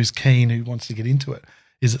 Someone who's keen, who wants to get into it.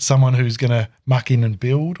 Is it someone who's going to muck in and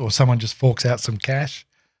build, or someone just forks out some cash?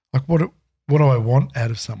 Like what do I want out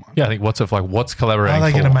of someone? Yeah, I think what's collaborating for? Are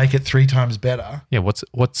they going to make it 3 times better? Yeah, what's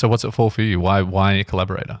it for you? Why a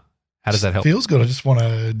collaborator? How does that help? Feels good. I just want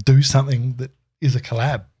to do something that is a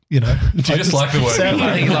collab. Do you just like the word?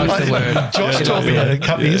 I think he likes the word. Josh told me a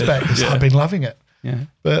couple of years back. I've been loving it. Yeah,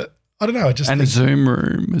 but I don't know. I just a Zoom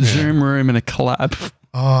room and a collab.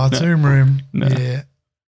 Oh, Zoom room. No. Yeah.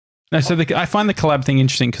 No, so I find the collab thing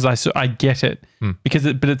interesting because I get it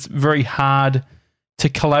but it's very hard to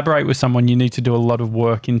collaborate with someone. You need to do a lot of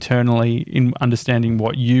work internally in understanding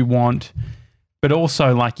what you want, but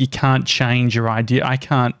also like you can't change your idea. I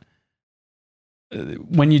can't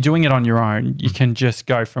when you're doing it on your own, you can just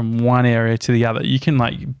go from one area to the other. You can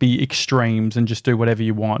like be extremes and just do whatever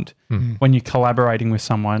you want. When you're collaborating with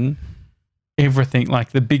someone, everything,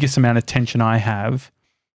 like the biggest amount of tension I have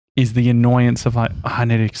is the annoyance of like, I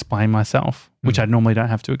need to explain myself, which I normally don't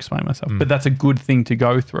have to explain myself. But that's a good thing to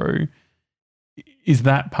go through. Is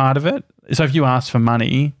that part of it? So if you ask for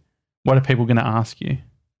money, what are people going to ask you?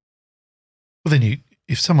 Well, then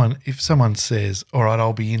if someone says, all right,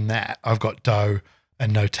 I'll be in that, I've got dough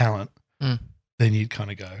and no talent, then you'd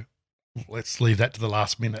kind of go, let's leave that to the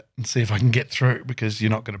last minute and see if I can get through, because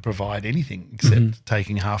you're not going to provide anything except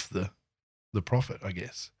taking half the profit, I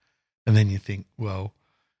guess. And then you think, well,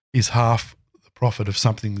 is half the profit of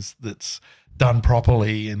something that's done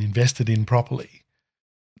properly and invested in properly,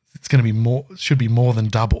 it's going to be more, should be more than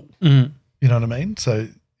double. You know what I mean? So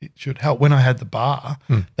it should help. When I had the bar,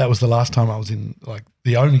 that was the last time I was in, like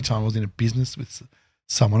the only time I was in a business with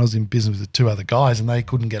someone. I was in business with 2 other guys and they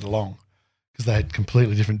couldn't get along because they had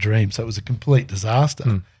completely different dreams. So it was a complete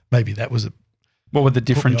disaster. Maybe that was What were the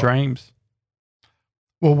different dreams?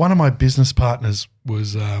 Well, one of my business partners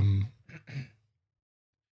was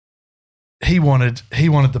he wanted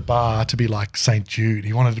the bar to be like St. Jude.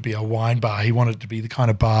 He wanted it to be a wine bar. He wanted it to be the kind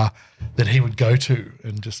of bar that he would go to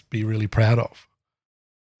and just be really proud of.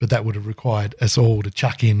 But that would have required us all to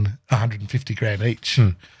chuck in 150 grand each,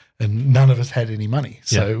 and none of us had any money.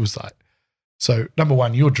 So it was like, so number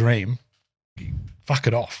one, your dream, fuck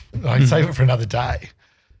it off. I'd save it for another day.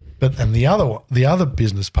 But then the other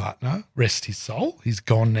business partner, rest his soul, he's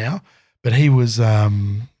gone now. But he was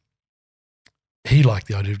he liked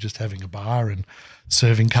the idea of just having a bar and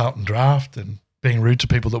serving Carlton Draft and being rude to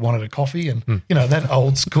people that wanted a coffee and you know, that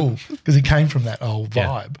old school, because he came from that old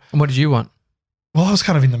vibe. And what did you want? Well, I was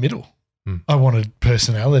kind of in the middle. I wanted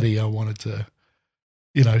personality. I wanted to,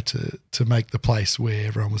 you know, to make the place where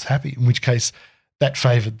everyone was happy, in which case that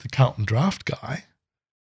favoured the Carlton Draft guy.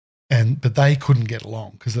 But they couldn't get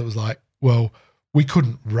along because it was like, well, we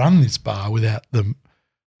couldn't run this bar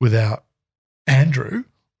without Andrew,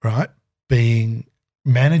 right, being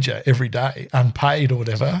manager every day, unpaid or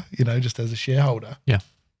whatever, you know, just as a shareholder. Yeah.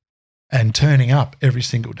 And turning up every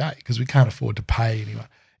single day because we can't afford to pay anyone.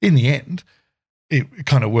 In the end, it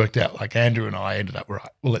kind of worked out like Andrew and I ended up, right,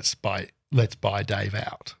 well, let's buy Dave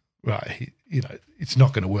out, right? You know, it's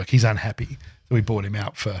not going to work. He's unhappy. So we bought him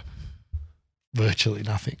out for virtually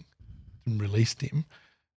nothing and released him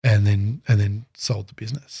and then sold the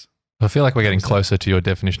business. I feel like we're getting closer to your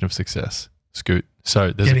definition of success, Scoot.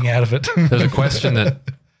 So there's getting out of it. There's a question that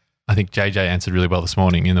I think JJ answered really well this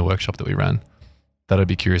morning in the workshop that we ran that I'd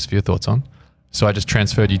be curious for your thoughts on. So I just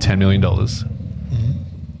transferred you $10 million.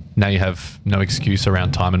 Now you have no excuse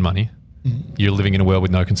around time and money. You're living in a world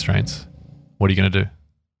with no constraints. What are you going to do?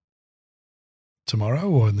 Tomorrow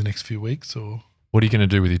or in the next few weeks? Or what are you going to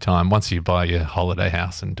do with your time once you buy your holiday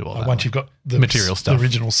house and do all that? Once you've got the material stuff, the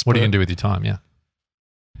original spurt. What are you going to do with your time? Yeah.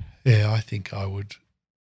 Yeah, I think I would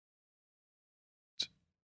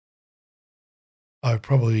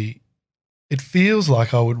probably, it feels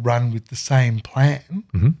like I would run with the same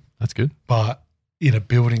plan. That's good. But in a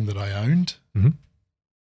building that I owned.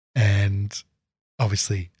 And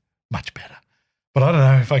obviously much better. But I don't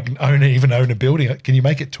know if I can even own a building. Can you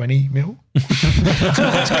make it 20 mil?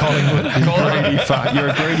 It's Collingwood. You're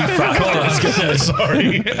a greedy fuck.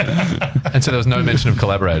 Sorry. And so there was no mention of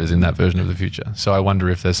collaborators in that version of the future. So I wonder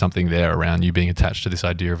if there's something there around you being attached to this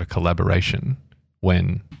idea of a collaboration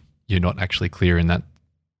when you're not actually clear in that,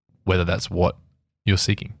 whether that's what you're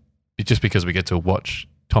seeking. Just because we get to watch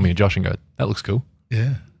Tommy and Josh and go, that looks cool.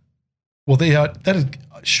 Yeah. Well, that is,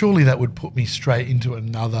 surely that would put me straight into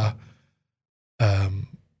another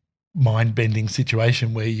mind-bending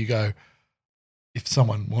situation where you go, if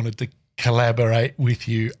someone wanted to collaborate with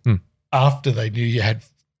you after they knew you had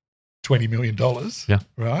 $20 million,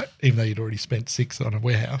 right, even though you'd already spent 6 on a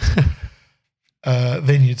warehouse,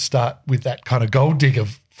 then you'd start with that kind of gold digger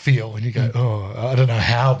feel and you go, oh, I don't know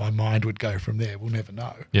how my mind would go from there. We'll never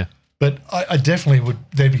know. Yeah. But I definitely would,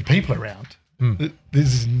 there'd be people around.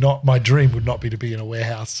 This is not, my dream would not be to be in a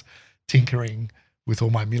warehouse tinkering with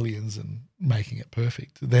all my millions and making it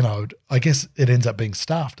perfect. Then I guess it ends up being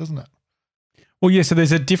staff, doesn't it? Well, yeah, so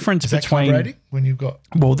there's a difference between when you've got.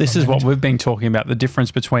 Well, this is what we've been talking about, the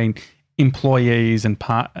difference between employees and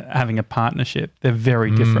having a partnership. They're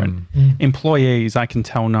very different. Employees, I can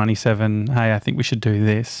tell 97, hey, I think we should do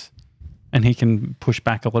this. And he can push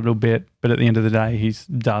back a little bit, but at the end of the day, he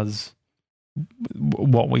does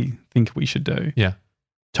what we think we should do. Yeah.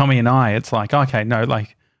 Tommy and I, it's like, okay, no,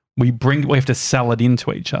 like we have to sell it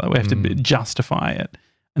into each other. We have to justify it.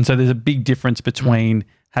 And so there's a big difference between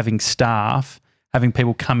having staff, having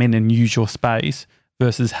people come in and use your space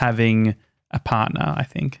versus having a partner, I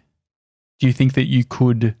think. Do you think that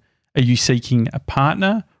are you seeking a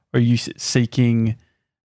partner, or are you seeking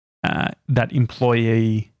that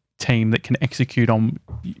employee team that can execute on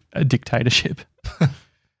a dictatorship?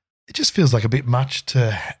 It just feels like a bit much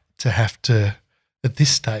to have to, at this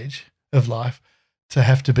stage of life, to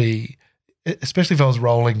have to be, especially if I was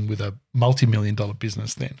rolling with a multi-million-dollar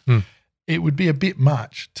business then, it would be a bit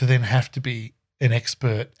much to then have to be an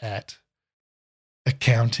expert at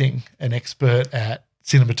accounting, an expert at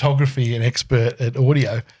cinematography, an expert at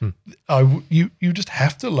audio. You just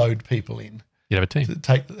have to load people in. You have a team.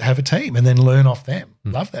 Have a team and then learn off them.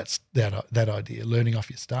 Love that idea, learning off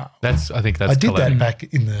your staff. I think that's I did that back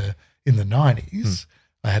in the 90s.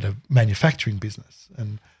 I had a manufacturing business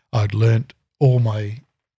and I'd learnt all my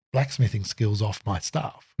blacksmithing skills off my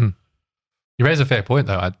staff. You raise a fair point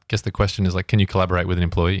though. I guess the question is like, can you collaborate with an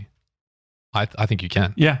employee? I think you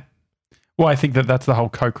can. Yeah. Well, I think that's the whole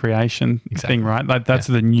co-creation thing, right? Like that's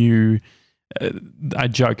the new I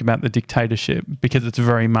joke about the dictatorship because it's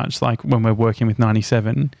very much like when we're working with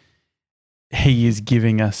 97, he is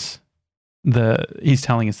giving us he's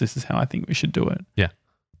telling us this is how I think we should do it. Yeah.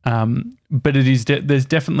 But it is there's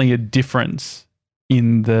definitely a difference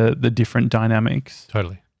in the different dynamics.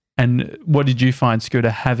 Totally. And what did you find, Scooter,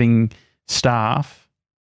 having staff?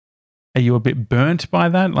 Are you a bit burnt by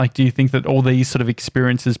that? Like, do you think that all these sort of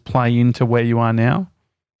experiences play into where you are now?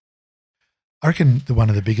 I reckon one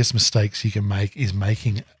of the biggest mistakes you can make is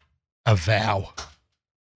making a vow.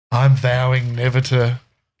 I'm vowing never to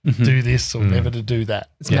do this or never to do that.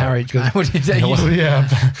 It's marriage.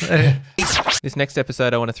 This next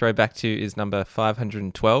episode I want to throw back to is number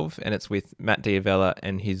 512, and it's with Matt Diavella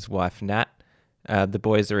and his wife Nat. The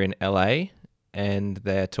boys are in LA, and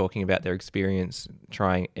they're talking about their experience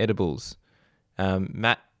trying edibles.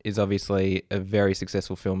 Matt is obviously a very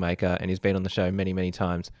successful filmmaker, and he's been on the show many, many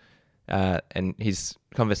times. And his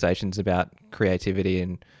conversations about creativity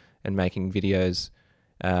and making videos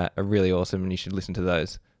are really awesome, and you should listen to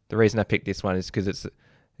those. The reason I picked this one is because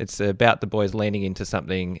it's about the boys leaning into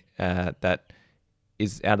something that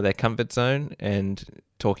is out of their comfort zone and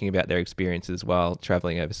talking about their experiences while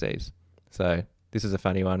traveling overseas. So this is a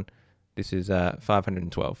funny one. This is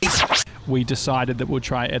 512. We decided that we'll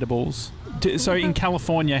try edibles. So in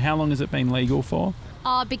California, how long has it been legal for?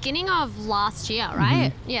 Beginning of last year,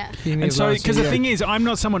 right? Yeah. And so, because the thing is, I'm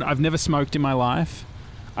not someone, I've never smoked in my life.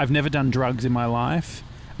 I've never done drugs in my life.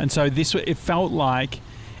 And so it felt like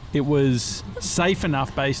it was safe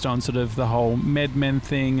enough based on sort of the whole MedMen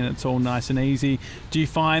thing, and it's all nice and easy. Do you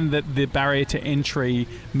find that the barrier to entry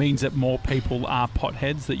means that more people are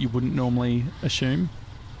potheads that you wouldn't normally assume?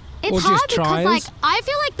 It's hard because, like, I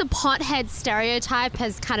feel like the pothead stereotype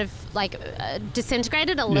has kind of, like,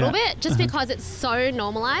 disintegrated a little bit just because it's so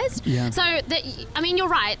normalized. Yeah. So, I mean, you're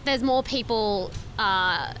right. There's more people,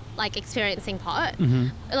 like, experiencing pot.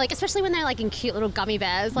 Like, especially when they're, like, in cute little gummy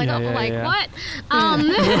bears. Like, what? Like, you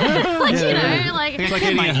know, like... It's like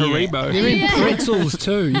eating a Haribo. You mean pretzels,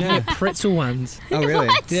 too. Yeah, pretzel ones. Oh, really?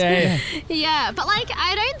 Yeah. Yeah, but, like,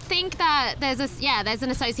 I don't think that there's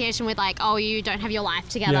an association with, like, oh, you don't have your life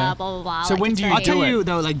together, blah, blah, blah. So like, when do you I'll tell you,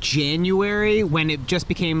 though, like, January, when it just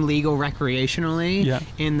became legal recreationally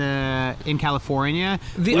in California.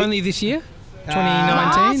 Only this year?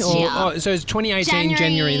 2019 so it's 2018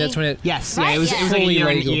 January. That's when it. Yes, it was like a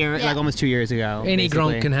year, like almost 2 years ago. Any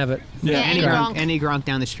basically. Gronk can have it. Any Gronk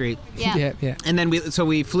down the street. Yeah. And then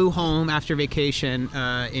we flew home after vacation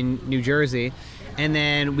in New Jersey. And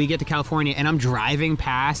then we get to California, and I'm driving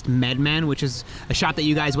past MedMen, which is a shop that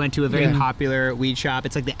you guys went to, a very popular weed shop.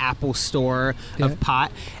 It's like the Apple store of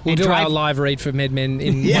pot. We'll do our live read for MedMen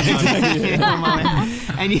in one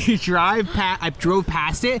moment. And you drive past, I drove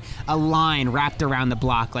past it, a line wrapped around the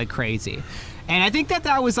block like crazy. And I think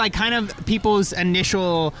that was like kind of people's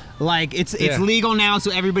initial, like, it's legal now,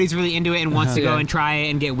 so everybody's really into it and wants to go and try it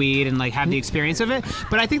and get weed and like have the experience of it.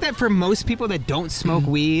 But I think that for most people that don't smoke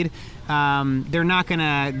weed, they're not going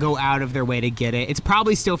to go out of their way to get it. It's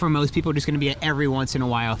probably still for most people just going to be an every once in a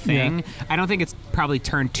while thing. Yeah. I don't think it's probably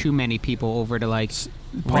turned too many people over to like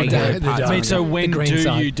regular pot. I mean, so when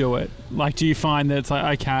do you do it? Like, do you find that it's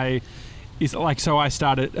like, okay, is it like, so I've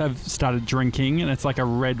started drinking and it's like a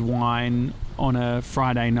red wine on a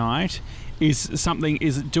Friday night. Is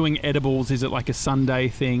it doing edibles? Is it like a Sunday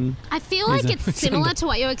thing? I feel like it's similar to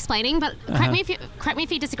what you're explaining, but correct me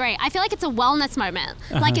if you disagree. I feel like it's a wellness moment,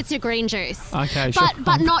 like it's your green juice. Okay,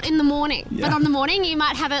 but not in the morning. Yeah. But on the morning, you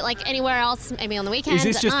might have it like anywhere else, maybe on the weekend. Is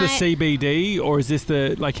this just the CBD, or is this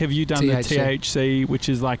have you done the THC, which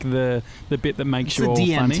is like the bit that makes you all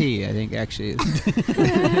DMT, funny? I think actually.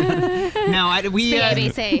 we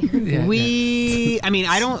ABC. I mean,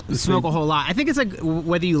 I don't smoke a whole lot. I think it's like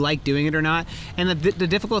whether you like doing it or not. And the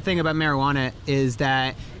difficult thing about marijuana is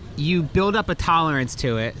that you build up a tolerance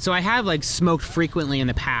to it. So I have like smoked frequently in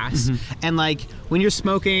the past, and like when you're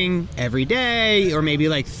smoking every day or maybe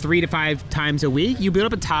like 3 to 5 times a week, you build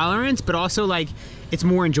up a tolerance, but also like it's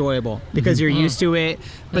more enjoyable because you're used to it.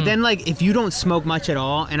 But then like if you don't smoke much at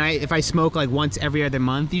all, and if I smoke like once every other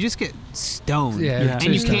month, you just get stoned, and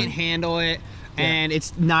you can't handle it, and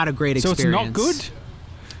it's not a great experience. So it's not good?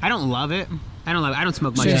 I don't love it. I don't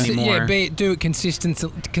smoke much anymore. Yeah, do it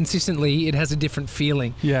consistently. It has a different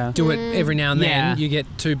feeling. Yeah. Do it every now and then. You get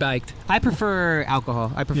too baked. I prefer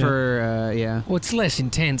alcohol. I prefer, Well, it's less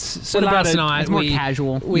intense. So What about last it? night It's more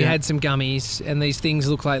casual. We had some gummies, and these things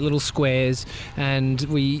look like little squares, and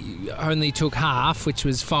we only took half, which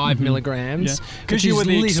was 5 milligrams. Because you were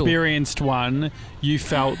the experienced one, you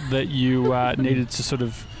felt that you needed to sort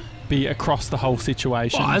of be across the whole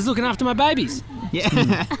situation. Well, I was looking after my babies. Yeah.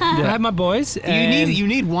 I have my boys. You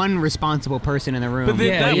need one responsible person in the room. But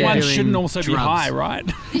that one shouldn't also be high, right?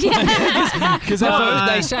 Because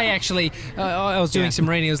they say actually, I was doing some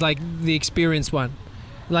reading. It was like the experienced one.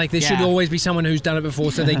 Like there should always be someone who's done it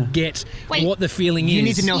before, so they get what the feeling is. You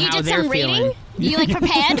need to know how they're feeling. Reading? You like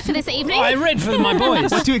prepared for this evening? I read for my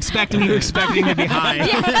boys. What to expect when you're expecting to be high.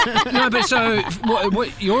 No, but so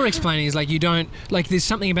what you're explaining is like you don't like. There's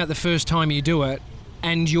something about the first time you do it,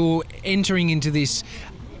 and you're entering into this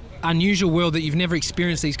unusual world that you've never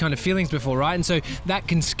experienced these kind of feelings before, right? And so that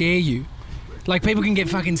can scare you. Like people can get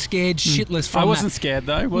fucking scared shitless from I wasn't scared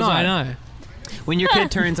though, was I? No, I know. When your kid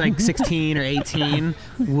turns like 16 or 18,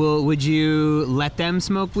 would you let them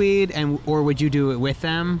smoke weed, or would you do it with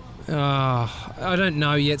them? I don't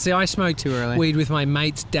know yet. See, I smoked weed with my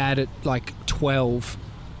mate's dad at like 12.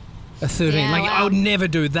 13. I would never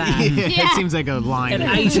do that. It seems like a line.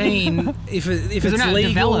 At 18, if it's legal,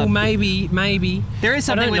 developed. maybe. There is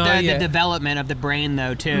something with the development of the brain,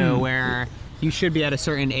 though, too, where you should be at a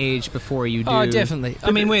certain age before you do. Oh, definitely.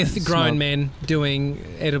 I mean, we're grown men doing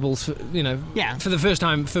edibles, for the first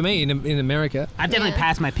time for me in America. I've definitely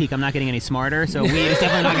passed my peak. I'm not getting any smarter, so weed is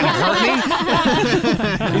definitely not going to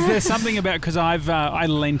hurt me. Is there something about, because I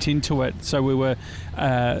lent into it, so we were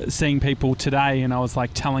seeing people today, and I was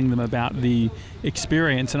like telling them about the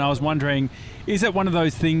experience, and I was wondering, is it one of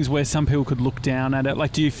those things where some people could look down at it?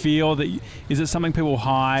 Like, do you feel that, is it something people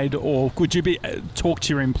hide, or could you talk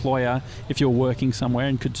to your employer if you're working somewhere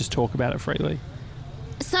and could just talk about it freely?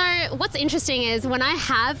 So what's interesting is when I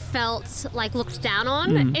have felt like looked down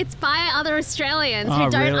on, it's by other Australians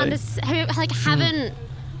who don't haven't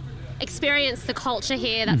experienced the culture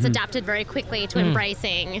here that's adapted very quickly to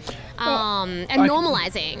embracing and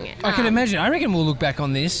normalizing. I can imagine. I reckon we'll look back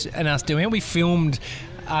on this and us doing it. We filmed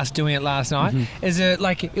us doing it last night.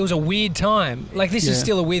 It was a weird time. Like this is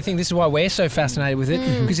still a weird thing. This is why we're so fascinated with it,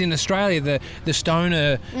 because in Australia the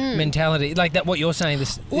stoner mentality, like that, what you're saying,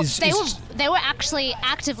 they were actually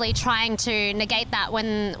actively trying to negate that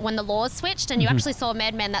when the laws switched, and you actually saw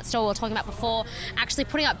MedMen, that store we were talking about before, actually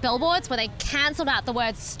putting up billboards where they cancelled out the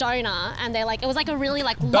word stoner, and they're like, it was like a really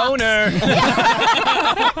like boner.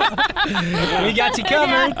 We got you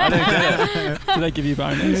covered. Do they give you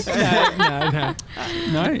bonus? No.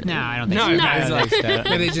 No, I don't think so. No.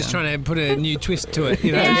 Maybe they're just trying to put a new twist to it.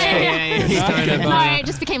 You know? No, it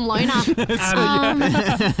just became loner.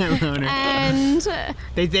 And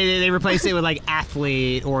they replaced it with like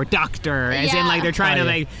athlete or doctor, as in like they're trying to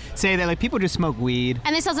like say that like people just smoke weed.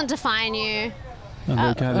 And this doesn't define you.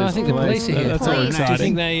 I think the police are here. That's all exciting. Do you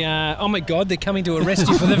think they? Oh my God, they're coming to arrest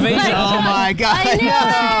you for the visa. Oh my God! I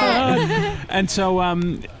know. And so,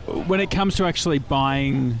 when it comes to actually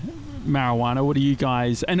buying marijuana, what do you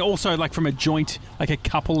guys? And also, like from a joint, like a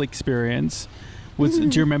couple experience, do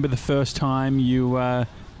you remember the first time you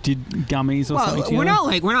did gummies or something together? We're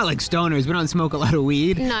not like stoners. We don't smoke a lot of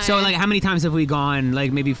weed. No. So like, how many times have we gone?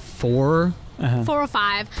 Like maybe 4. 4 or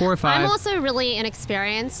 5. 4 or 5. I'm also really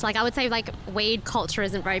inexperienced. Like I would say, like weed culture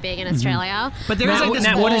isn't very big in Australia. But there is like this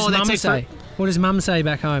what does wall Mum that's say? What does Mum say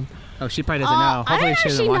back home? Oh, she probably doesn't know. I don't know if she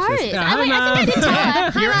knows. I think I did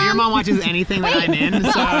tell her. Your mom watches anything that I'm in,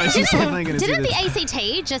 so she's definitely going to see Didn't this. the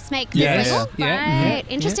ACT just make this legal? Yeah. Right.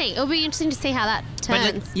 Interesting. It'll be interesting to see how that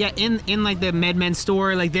left turns. In like the MedMen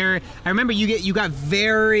store, like I remember you got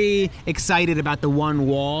very excited about the one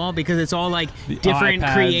wall because it's all like the different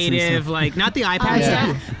creative, like not the iPad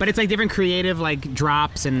stuff, but it's like different creative like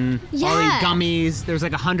drops and all these gummies. There's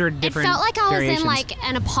like 100 different. It felt like I was variations. in like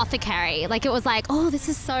an apothecary. Like it was like, oh, this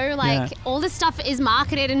is so like all this stuff is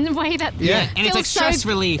marketed in a way that and it's like stress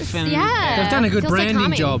relief and they've done a good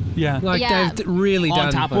branding job. Yeah, like they've really on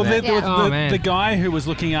done. top of well, it. the guy who was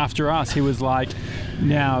looking after us, he was like,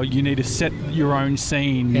 now you need to set your own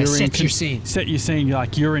scene. Yeah, set your scene. Set your scene.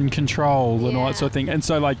 Like you're in control and all that sort of thing. And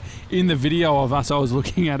so like in the video of us, I was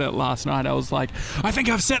looking at it last night. I was like, I think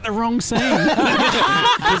I've set the wrong scene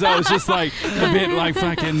because I was just like a bit like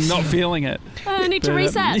fucking not feeling it. I need to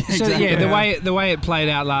reset. So the way it played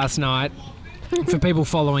out last night. For people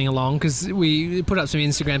following along, because we put up some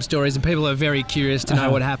Instagram stories and people are very curious to know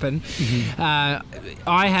what happened. I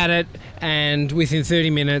had it, and within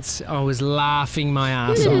 30 minutes, I was laughing my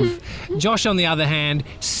ass off. Josh, on the other hand,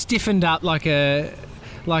 stiffened up like a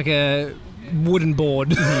wooden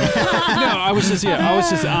board. No, I was just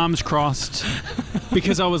arms crossed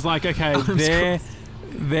because I was like, okay,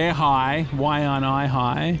 they're high. Why aren't I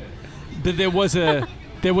high? But there was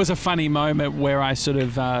a funny moment where I sort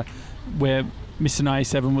of where Mr.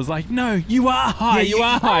 97 was like, no, you are high, you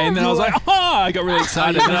are high. And then I was like, I got really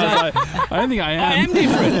excited. And I was like, I don't think I am. I am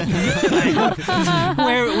different.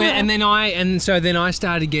 Then I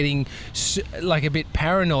started getting like a bit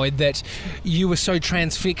paranoid that you were so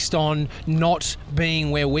transfixed on not being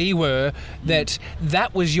where we were that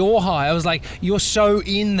was your high. I was like, you're so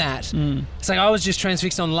in that. It's like I was just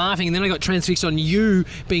transfixed on laughing, and then I got transfixed on you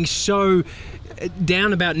being so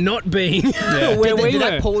down about not being where we were. Did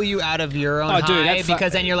that pull you out of your own high?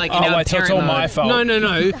 Because then you're like, so it's all my fault.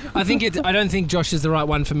 No. I don't think Josh is the right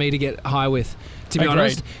one for me to get high with, to be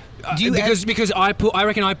honest. Because I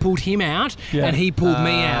reckon I pulled him out and he pulled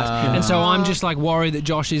me out, and so I'm just like worried that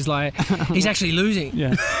Josh is like he's actually losing.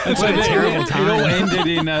 Yeah, and so it all ended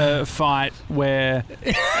in a fight where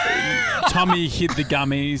Tommy hid the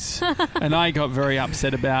gummies, and I got very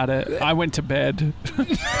upset about it. I went to bed,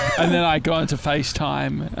 and then I got into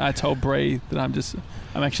FaceTime. I told Bree that I'm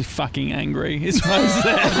actually fucking angry, is what I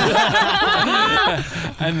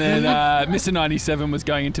said. And then Mr. 97 was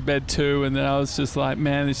going into bed too, and then I was just like,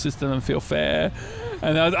 man, this just doesn't feel fair.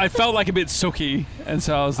 And I felt like a bit sooky, and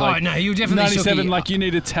so I was like, oh no, you definitely 97, sooky. Like you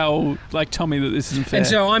need to tell like Tommy that this isn't fair. And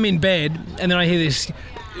so I'm in bed, and then I hear this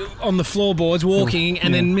on the floorboards walking,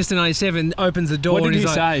 and then Mr. 97 opens the door. What did and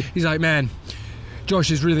he say? He's like, man, Josh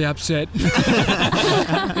is really upset.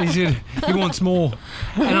 And he said, he wants more.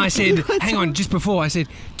 And I said, hang on, just before, I said,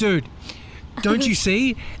 dude, don't you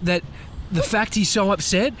see that the fact he's so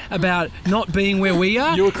upset about not being where we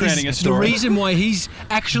are you were creating a story. The reason why he's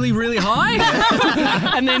actually really high?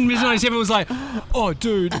 And then Mr. 97 was like, oh,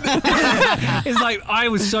 dude. It's like, I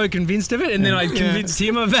was so convinced of it, and then I convinced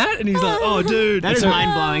him of that, and he's like, oh, dude. That is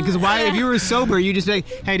mind-blowing, because if you were sober, you'd just be like,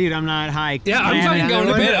 hey, dude, I'm not high. Yeah, I'm fucking going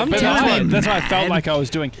to bed. That's what I felt like I was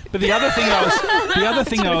doing. But the other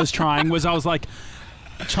thing I was trying was I was like,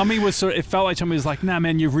 Tommy was it felt like Tommy was like, nah,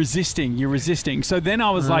 man, you're resisting. So then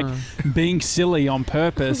I was like being silly on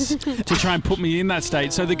purpose to try and put me in that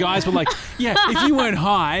state. So the guys were like, yeah, if you weren't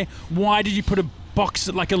high, why did you put a box,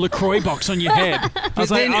 like a LaCroix box on your head?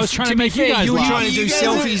 I was trying to make you guys you were laugh. trying to do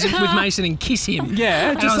selfies with Mason and kiss him.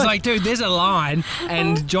 Yeah. And I was like, dude, there's a line,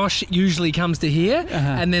 and Josh usually comes to here,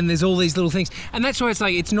 and then there's all these little things. And that's why it's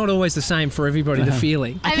like, it's not always the same for everybody, the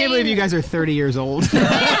feeling. I can't believe you guys are 30 years old.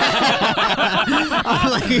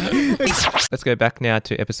 Let's go back now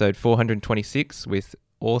to episode 426 with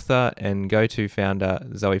author and go-to founder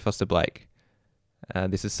Zoe Foster-Blake.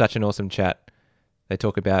 This is such an awesome chat. They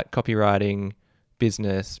talk about copywriting,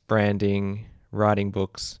 business, branding, writing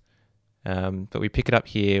books, but we pick it up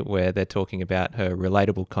here where they're talking about her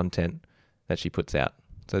relatable content that she puts out.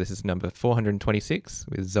 So this is number 426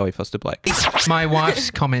 with Zoe Foster-Blake. My wife's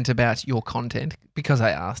comment about your content, because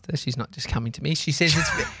I asked her, she's not just coming to me. She says it's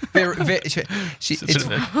very it's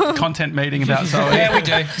a content meeting about Zoe. Yeah, we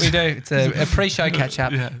do. It's a pre-show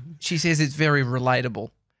catch-up. Yeah. She says it's very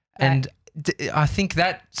relatable. And I think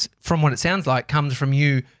that, from what it sounds like, comes from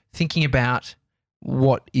you thinking about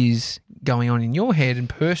what is going on in your head and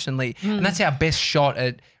personally. And that's our best shot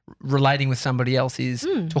at relating with somebody else, is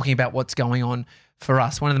talking about what's going on for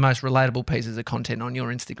us. One of the most relatable pieces of content on your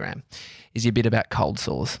Instagram is your bit about cold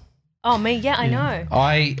sores. Oh, me? Yeah, I know.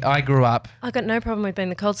 I grew up. I got no problem with being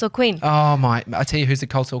the cold sore queen. Oh, I tell you who's the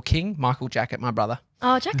cold sore king? Michael Jacket, my brother.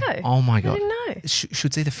 Oh, Jacko. Oh, my God. I didn't know.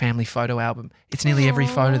 Should see the family photo album. It's nearly every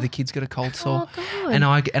photo the kid's got a cold sore. Oh, God.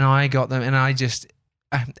 And I got them, and I just...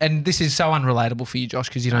 and this is so unrelatable for you, Josh,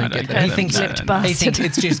 because you don't get that. He thinks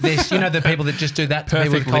it's just this. You know, the people that just do that to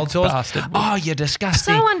people with cold sores. Oh, you're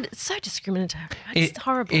disgusting. So discriminatory. It's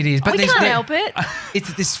horrible. It is, but we can't help it.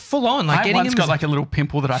 It's this full on. Like I once got like a little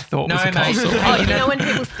pimple that I thought was a cold sore. Oh, you know when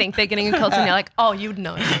people think they're getting a cold sore, and you're like, oh, you'd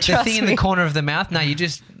know. The thing in the corner of the mouth. No, you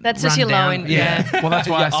just that's just your low end. Yeah. Well, that's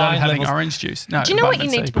why I started having orange juice. No, do you know what you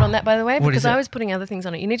need to put on that, by the way? What Because I was putting other things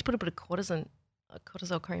on it. You need to put a bit of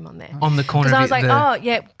cortisol cream on there. On the corner. Because I was like, oh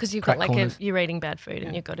yeah, because you've got like you're eating bad food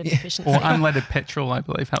and you've got a deficiency. Or unleaded petrol, I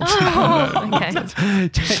believe, helps. Oh, okay.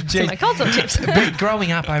 So my cold sore tips. But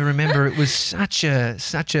growing up, I remember it was such a.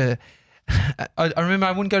 I remember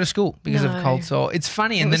I wouldn't go to school because of cold sore. It's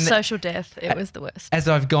funny, It and was then social death. It was the worst. as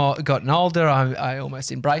I've gotten older, I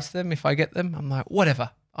almost embrace them if I get them. I'm like,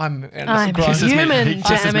 whatever. I'm human. He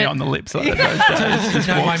kisses me on the lips. Like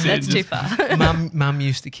That's too far. Mum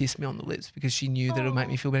used to kiss me on the lips because she knew that it would make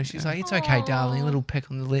me feel better. She's like, it's okay, darling, a little peck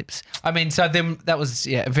on the lips. I mean, so then that was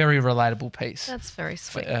a very relatable piece. That's very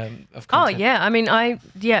sweet. Of content. Oh yeah, I mean,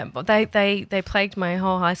 they plagued my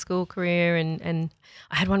whole high school career, and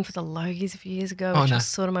I had one for the Logies a few years ago, which was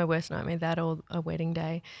sort of my worst nightmare. That or a wedding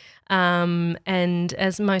day. And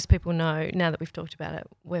as most people know, now that we've talked about it,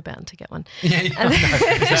 we're bound to get one. Yeah, is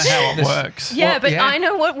that how it works? Yeah, but I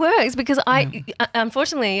know what works because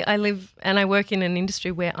unfortunately, I live and I work in an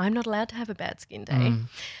industry where I'm not allowed to have a bad skin day.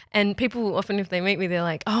 And people often, if they meet me, they're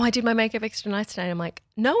like, oh, I did my makeup extra nice today. And I'm like,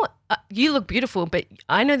 no, you look beautiful, but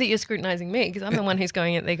I know that you're scrutinizing me because I'm the one who's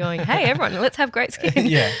going out there going, hey, everyone, let's have great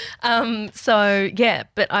skin.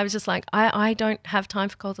 But I was just like, I don't have time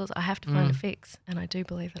for cold sores. I have to find a fix. And I do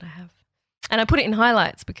believe that I have. And I put it in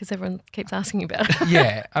highlights because everyone keeps asking about it.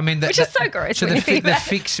 Yeah, I mean, which is so gross. So the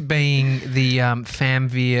fix being the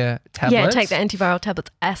Famvia tablets. Yeah, take the antiviral tablets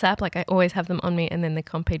ASAP. Like I always have them on me, and then the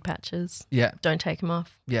Compeed patches. Yeah, don't take them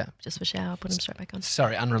off. Yeah, just for shower, put them straight back on.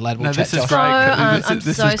 Sorry, unrelatable. No, this is great. I'm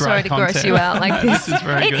so sorry to gross you out like this. This is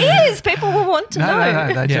very good. It is. People will want to know.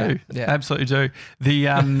 No, they do. Yeah. Absolutely do. The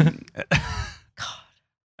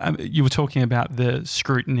you were talking about the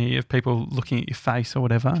scrutiny of people looking at your face or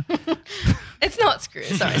whatever. It's not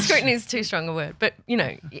scrutiny. Sorry, scrutiny is too strong a word. But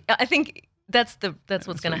I think that's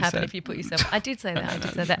what's going to happen if you put yourself. I did say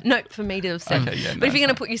that. No, for me to have said. But if you're going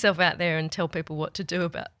to put yourself out there and tell people what to do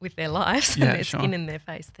with their lives and their skin and their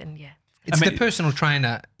face, then It's the personal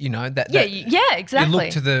trainer, that exactly. You look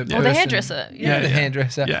to the or the hairdresser. The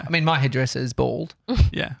hairdresser. Yeah. I mean, my hairdresser is bald.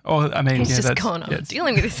 Yeah. Or I mean, he's just gone. I'm not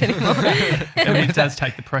dealing with this anymore. I mean, it does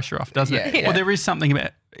take the pressure off, doesn't it? Yeah. Well, there is something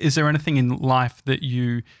about. Is there anything in life that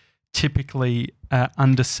you typically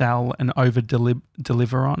undersell and over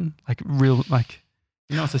deliver on?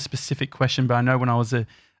 It's a specific question, but I know when I was a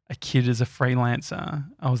kid as a freelancer,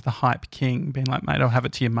 I was the hype king, being like, mate, I'll have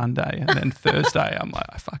it to you Monday. And then Thursday, I'm like,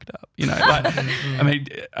 I fucked up. I mean,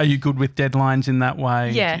 are you good with deadlines in that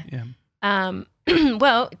way? Yeah.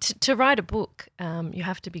 Well, to write a book, you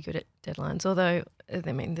have to be good at deadlines, although,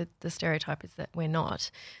 I mean, the stereotype is that we're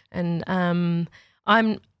not. And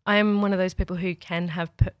I'm one of those people who can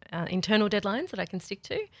have internal deadlines that I can stick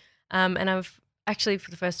to. And I've actually, for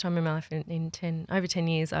the first time in my life, in over 10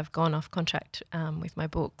 years, I've gone off contract with my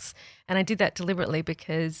books. And I did that deliberately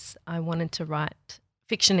because I wanted to write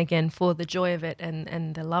fiction again for the joy of it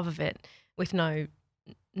and the love of it with no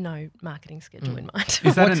marketing schedule in mind.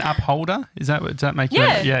 Is that an upholder? Does that make you?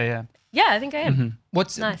 Yeah. Yeah, I think I am.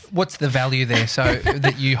 Mm-hmm. What's the value there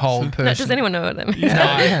that you hold personally? Does anyone know what that means?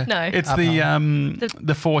 Yeah. No. It's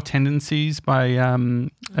the Four Tendencies by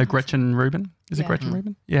Gretchen Rubin. Is it Gretchen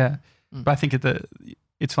Rubin? Yeah. But I think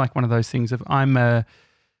it's like one of those things of I'm a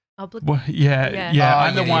I'm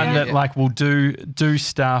the one that will do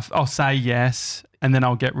stuff. I'll say yes, and then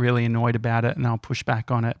I'll get really annoyed about it, and I'll push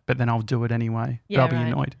back on it, but then I'll do it anyway. Yeah, but I'll be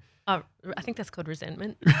annoyed. Oh, I think that's called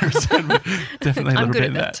resentment. Definitely a little bit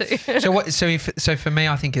of that too. So for me,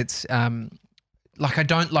 I think it's I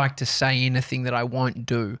don't like to say anything that I won't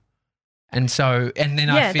do. And then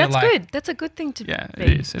I feel that's good. That's a good thing to be.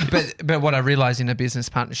 It is. But what I realise in a business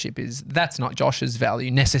partnership is that's not Josh's value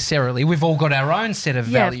necessarily. We've all got our own set of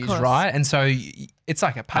values, right? And so it's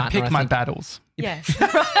like a partner. I pick my battles. Yeah,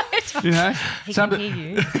 right. He can hear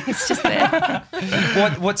you. It's just there.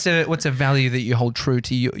 What's a value that you hold true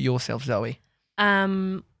to yourself, Zoe?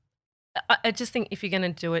 I just think if you're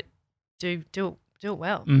going to do it, do it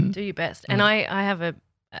well. Mm-hmm. Do your best. And I have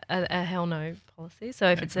a hell no policy. So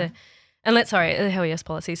if it's a hell yes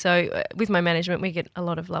policy. So with my management, we get a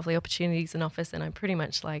lot of lovely opportunities in office, and I'm pretty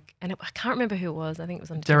much I can't remember who it was. I think it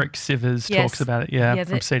was on Derek Sivers talks about it.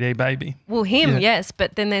 From CD Baby. Well, him, yes,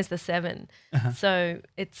 but then there's the 7. So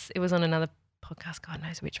it was on another podcast, God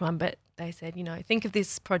knows which one, but they said, think of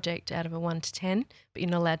this project out of a 1 to 10, but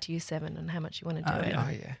you're not allowed to use 7 and how much you want to do it. Oh,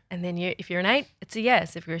 yeah. And then if you're an 8, it's a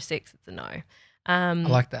yes. If you're a 6, it's a no. I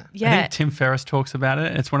like that. Yeah. I think Tim Ferriss talks about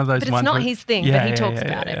it. It's one of those but ones. It's not his thing, but he talks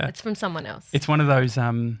about it. It's from someone else. It's one of those.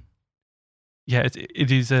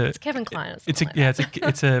 It's Kevin Kline.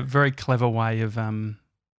 It's a very clever way of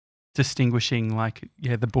distinguishing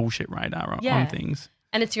the bullshit radar on things.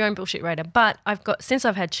 And it's your own bullshit radar. But since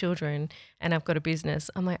I've had children and I've got a business,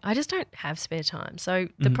 I'm like, I just don't have spare time. So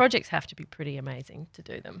the projects have to be pretty amazing to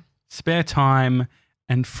do them. Spare time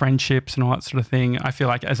and friendships and all that sort of thing. I feel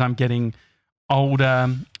like as I'm getting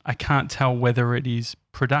older, I can't tell whether it is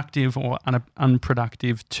productive or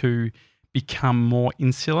unproductive to become more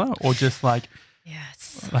insular or just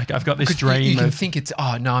yes. I've got this dream. You can think it's,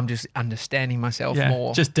 I'm just understanding myself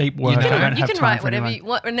more. Just deep work. You can write whatever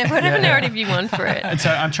narrative you want for it. And so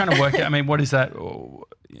I'm trying to work out, what is that?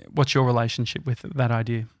 What's your relationship with that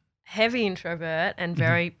idea? Heavy introvert and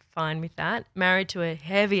very fine with that. Married to a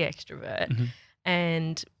heavy extrovert. Mm-hmm.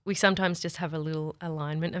 And we sometimes just have a little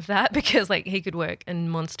alignment of that because he could work a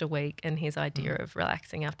monster week and his idea of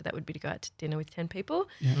relaxing after that would be to go out to dinner with 10 people.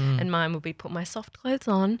 Yeah. And mine would be put my soft clothes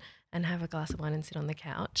on and have a glass of wine and sit on the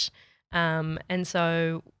couch. And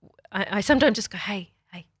so I sometimes just go, hey,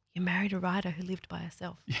 you married a writer who lived by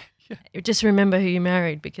herself. Yeah. Just remember who you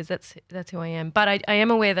married because that's who I am. But I am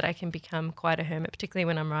aware that I can become quite a hermit, particularly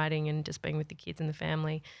when I'm writing and just being with the kids and the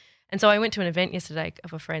family. And so I went to an event yesterday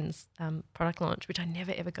of a friend's product launch, which I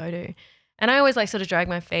never ever go to. And I always sort of drag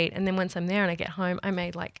my feet. And then once I'm there and I get home,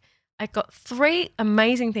 I got 3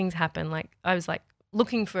 amazing things happen. I was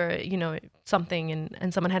looking for, something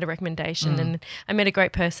and someone had a recommendation and I met a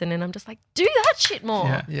great person and I'm just do that shit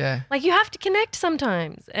more. Yeah. You have to connect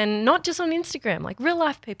sometimes and not just on Instagram, real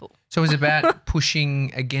life people. So it's about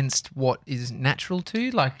pushing against what is natural to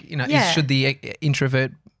you? Should the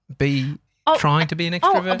introvert be trying to be an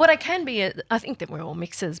extrovert? But I can be. I think that we're all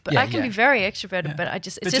mixers, but I can be very extroverted. But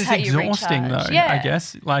it's just how you recharge. Exhausting though. Yeah. I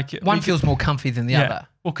guess one feels more comfy than the other.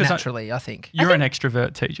 Well, naturally, I think you're an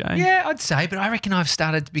extrovert, TJ. Yeah, I'd say, but I reckon I've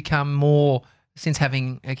started to become more since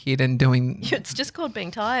having a kid and doing. It's just called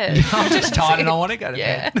being tired. I'm just tired and I want to go to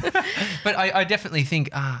bed. But I definitely think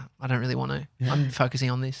I don't really want to. Yeah. I'm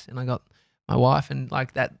focusing on this, and I got my wife, and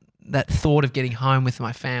that thought of getting home with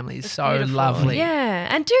my family is so beautiful. Lovely. Yeah,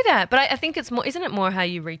 and do that. But I think it's more, isn't it more how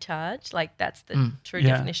you recharge? That's the true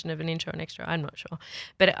definition of an intro and extra. I'm not sure.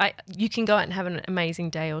 But you can go out and have an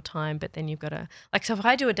amazing day or time, but then you've got to, so if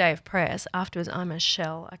I do a day of press, afterwards I'm a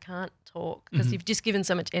shell. I can't talk because you've just given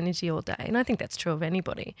so much energy all day. And I think that's true of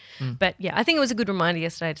anybody. But yeah, I think it was a good reminder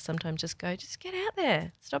yesterday to sometimes just get out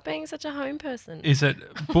there. Stop being such a home person. Is it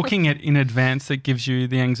booking it in advance that gives you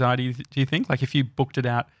the anxiety, do you think? If you booked it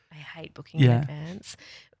out. I hate booking in advance.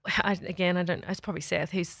 I don't. It's probably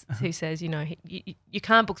Seth who says, you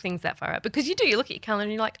can't book things that far out because you do. You look at your calendar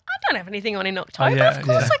and you're like, I don't have anything on in October. Of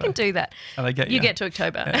course I can do that. Oh, they get you get to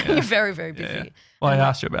October and you're very, very busy. Yeah. Well, I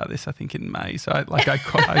asked you about this, I think, in May. So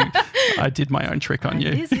I did my own trick on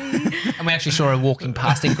you. Busy. And we actually saw her walking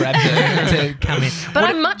past and grabbed her to come in. But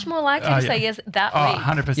I'm much more likely to say yes that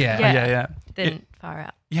week. 100%. Yeah. Than far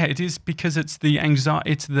out. Yeah, it is because it's the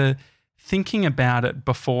anxiety. It's the thinking about it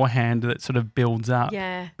beforehand that sort of builds up.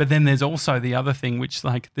 Yeah. But then there's also the other thing, which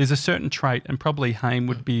there's a certain trait, and probably Haim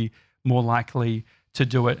would be more likely to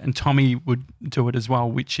do it, and Tommy would do it as well,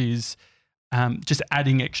 which is just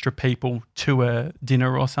adding extra people to a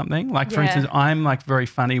dinner or something. For instance, I'm very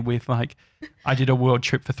funny with I did a world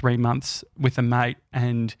trip for 3 months with a mate,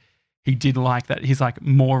 and he did like that. He's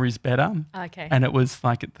more is better. Okay. And it was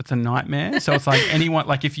that's a nightmare. So it's anyone,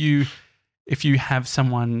 if you have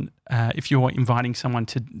someone, if you're inviting someone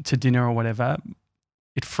to dinner or whatever,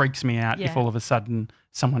 it freaks me out if all of a sudden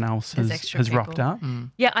someone else has rocked up.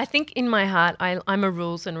 Yeah, I think in my heart, I'm a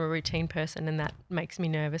rules and a routine person, and that makes me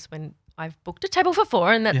nervous when I've booked a table for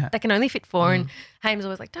 4 and that can only fit 4. And Haim's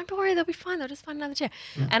always like, don't worry, they'll be fine. They'll just find another chair.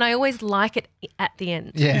 And I always like it at the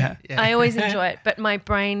end. Yeah. I always enjoy it. But my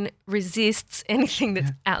brain resists anything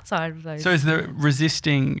that's outside of those. So is the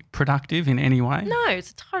resisting productive in any way? No,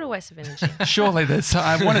 it's a total waste of energy. Surely there's.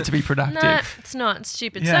 I want it to be productive. No, it's not. It's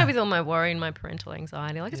stupid. So with all my worry and my parental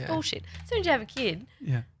anxiety, it's bullshit. As soon as you have a kid,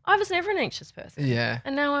 I was never an anxious person. Yeah.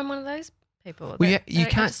 And now I'm one of those people. Well, you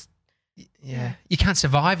can't. Yeah, you can't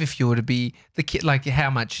survive if you were to be the kid. How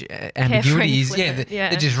much ambiguity is?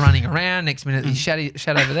 They're just running around. Next minute, you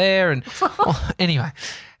shut over there, and anyway,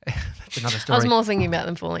 that's another story. I was more thinking about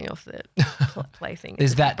them falling off the plaything.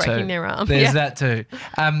 There's that breaking too. Their arm. There's that too.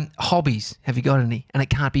 Hobbies? Have you got any? And it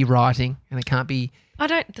can't be writing, and it can't be. I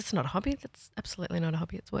don't. That's not a hobby. That's absolutely not a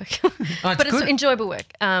hobby. It's work. But it's enjoyable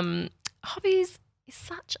work. hobbies is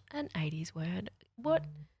such an 80s word. What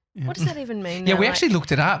does that even mean? Yeah, now? we actually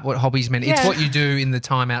looked it up, what hobbies meant. It's what you do in the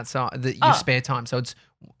time outside, your spare time. So it's,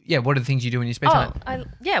 what are the things you do in your spare time?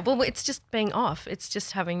 Well, it's just being off. It's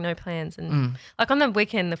just having no plans. And like on the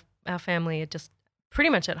weekend, our family are just pretty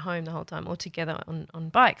much at home the whole time, or together on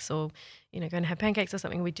bikes, or, going to have pancakes or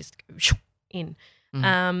something. We just go in.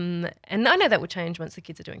 And I know that will change once the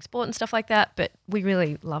kids are doing sport and stuff like that, but we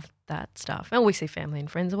really love that stuff. And we see family and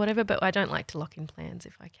friends or whatever, but I don't like to lock in plans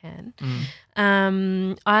if I can.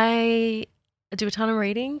 I do a ton of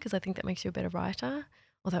reading because I think that makes you a better writer,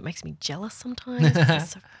 although it makes me jealous sometimes.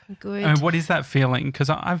 It's so fucking good. And what is that feeling? Because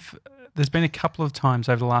there's been a couple of times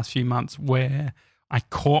over the last few months where I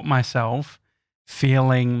caught myself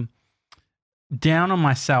feeling down on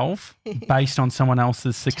myself based on someone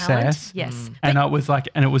else's success. Talent? Yes. And I was like,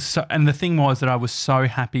 and the thing was that I was so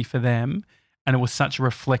happy for them, and it was such a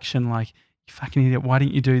reflection, like, you fucking idiot, why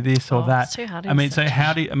didn't you do this or that? It's too hard. How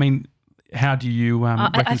do you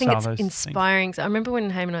reconcile I think it's those inspiring. things? So I remember when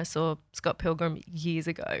Haim and I saw Scott Pilgrim years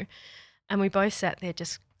ago, and we both sat there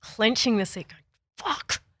just clenching the seat, going,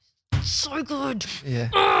 "Fuck, so good!"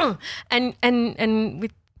 Yeah. And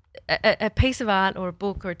with a piece of art or a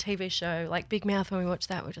book or a TV show like Big Mouth, when we watch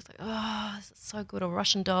that, we're just like, "Oh, this is so good!" Or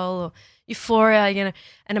Russian Doll or Euphoria,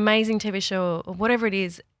 an amazing TV show or whatever it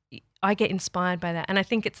is. I get inspired by that, and I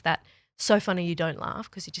think it's that so funny you don't laugh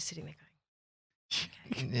because you're just sitting there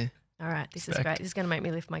going, "Okay, all right, this is great. This is going to make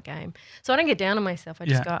me lift my game." So I don't get down on myself. I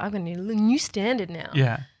just go, "I'm going to need a new standard now."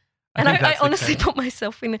 Yeah. And I honestly put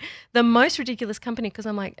myself in the most ridiculous company because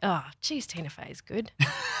I'm like, "Oh, geez, Tina Fey is good.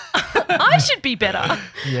 I should be better."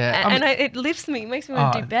 Yeah. And it lifts me, makes me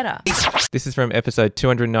want to do better. This is from episode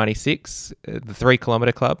 296, the 3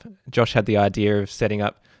 Kilometre Club. Josh had the idea of setting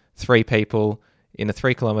up 3 people in a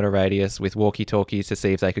 3 kilometre radius with walkie-talkies to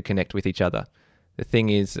see if they could connect with each other. The thing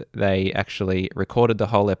is, they actually recorded the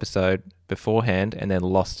whole episode beforehand and then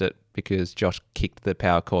lost it because Josh kicked the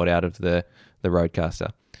power cord out of the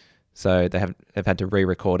Rodecaster. So they've had to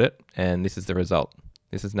re-record it, and this is the result.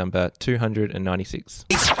 This is number 296.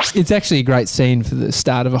 It's actually a great scene for the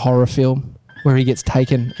start of a horror film where he gets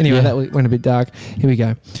taken. Anyway, that went a bit dark. Here we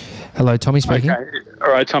go. Hello, Tommy speaking. Okay.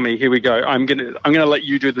 All right, Tommy, here we go. I'm gonna let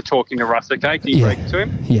you do the talking to Russ, okay? Can you break it to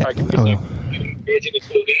him? Yeah, okay. I will.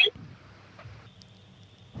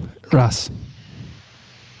 Russ.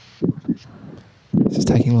 This is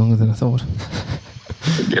taking longer than I thought.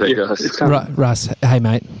 G'day, guys. Russ, hey,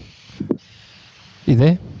 mate. You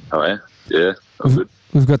there? Oh, yeah? Yeah, I'm good.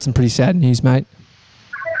 We've got some pretty sad news, mate.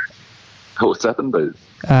 What's happened, dude?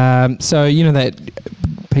 So, that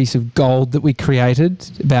piece of gold that we created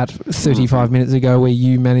about 35 minutes ago where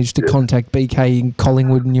you managed to contact BK in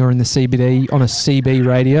Collingwood and you're in the CBD on a CB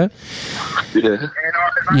radio? Yeah.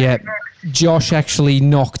 Yeah. Josh actually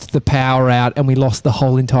knocked the power out and we lost the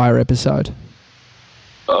whole entire episode.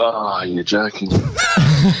 Oh, you're joking.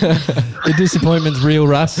 The disappointment's real,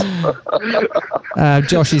 Russ.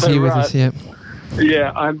 Josh is here with us, yeah.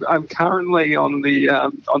 Yeah, I'm currently on the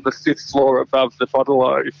 5th floor above the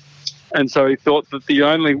bottle-o, and so he thought that the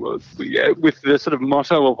only, with the sort of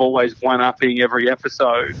motto of always one-upping every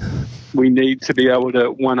episode, we need to be able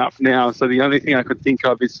to one-up now. So the only thing I could think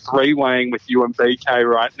of is 3-weighing with you and BK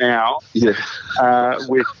right now. Yeah.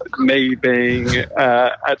 With me being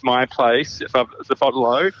at my place above the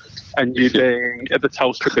bottle-o, and you being at the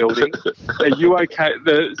Telstra building. Are you okay?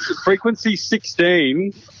 The frequency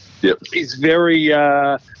 16 is very,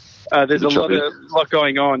 there's a lot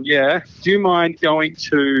going on, yeah. Do you mind going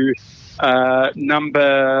to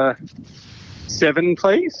number 7,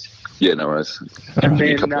 please? Yeah, no worries. And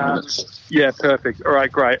then, yeah, perfect. All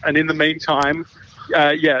right, great. And in the meantime,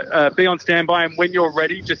 be on standby, and when you're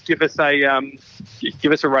ready, just give us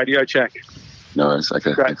a radio check. No worries.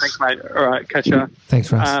 Okay. Great. Thanks, mate. All right, catch ya.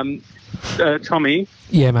 Thanks, Russ. Tommy.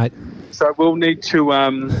 Yeah, mate. So we'll need to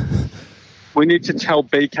tell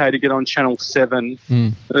BK to get on channel 7.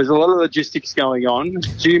 There's a lot of logistics going on.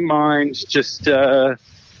 Do you mind just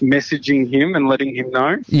messaging him and letting him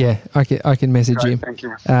know? Yeah, I can message him. Thank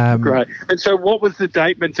you. Great. And so what was the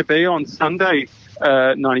date meant to be on Sunday,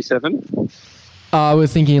 97? We're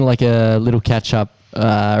thinking like a little catch-up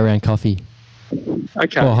around coffee.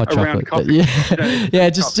 Okay, or hot around chocolate. coffee. Yeah,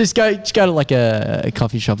 just go to like a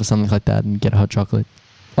coffee shop or something like that and get a hot chocolate.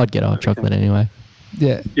 I'd get a hot chocolate anyway.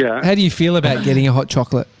 Yeah. Yeah. How do you feel about getting a hot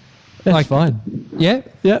chocolate? That's fine. Yeah?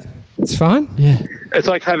 Yeah. It's fine? Yeah. It's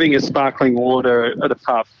like having a sparkling water at a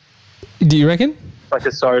pub. Do you reckon? Like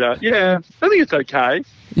a soda. Yeah, I think it's okay.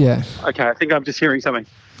 Yeah. Okay, I think I'm just hearing something.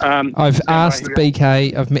 I've asked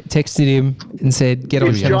BK, I've texted him and said, get on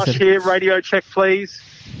Is channel Josh 7. here? Radio check, please.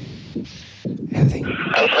 Anything.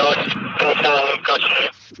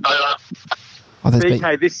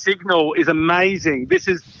 BK, this signal is amazing. This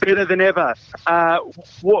is better than ever.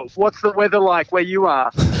 What's the weather like where you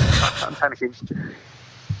are? I'm panicking.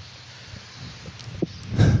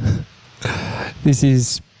 This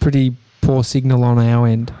is pretty poor signal on our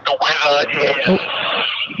end. The weather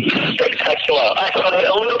is spectacular. Actually,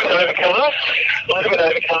 a little bit overcast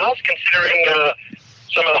considering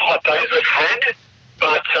some of the hot days we've had,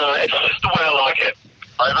 but it's just the way I like it.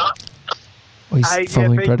 Over. Hey,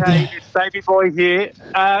 BK, it's Baby Boy here.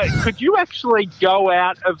 Could you actually go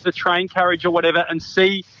out of the train carriage or whatever and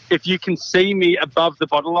see if you can see me above the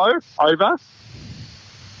bottle-o? Over.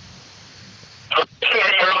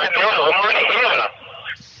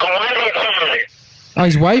 Oh,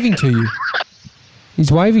 he's waving to you. He's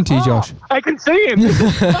waving to you, Josh. I can see him. This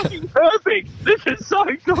is fucking perfect. This is so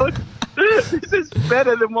good. This is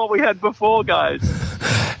better than what we had before, guys.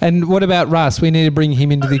 And what about Russ? We need to bring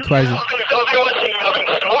him into the equation.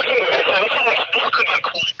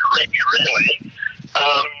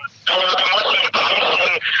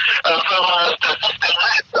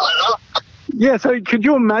 Yeah, so could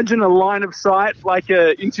you imagine a line of sight like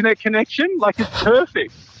an internet connection? Like, it's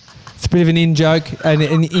perfect. It's a bit of an in-joke and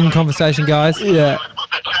an in-conversation, guys. Yeah.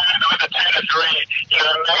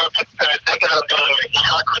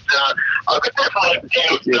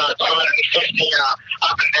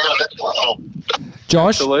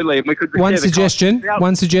 Josh, absolutely. One suggestion,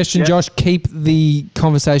 Yeah. Josh, keep the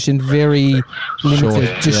conversation very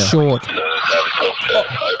limited, short.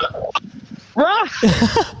 Russ!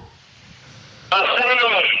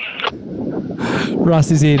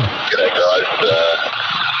 Russ is in. G'day guys,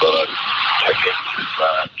 thought I'd check in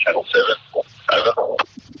Channel 7. Over.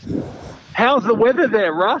 How's the weather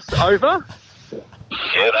there, Russ? Over?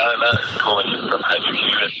 Yeah, no, calling you from HQ at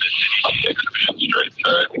the City Exhibition Street,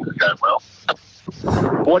 so things are going well.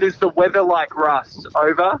 What is the weather like, Russ?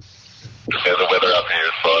 Over? Yeah, the weather up here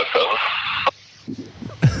is fine, fellas.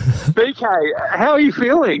 BK, how are you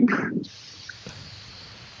feeling?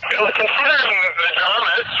 Well, considering the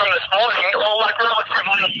dramas from this morning, all like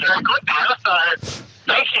relatively good now, so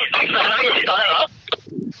thank you. Thanks for having me. Over.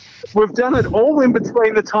 We've done it all in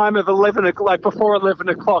between the time of 11 o'clock, like before 11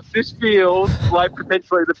 o'clock. This feels like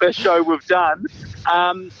potentially the best show we've done.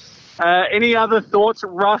 Any other thoughts,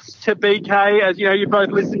 Russ to BK, as you know, you both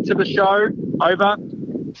listened to the show? Over.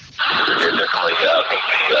 Yeah, definitely. I think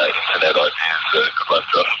the internet idea is a good one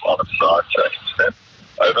for a lot of sides, so internet.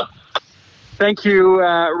 Over. Thank you,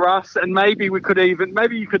 Russ. And maybe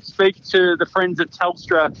you could speak to the friends at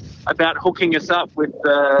Telstra about hooking us up with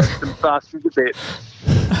some fast gigabit.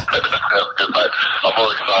 I'm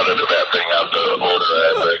all excited about being able to order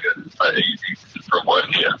a burger easy from work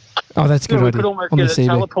here. Oh, that's a good We idea. could almost On get the it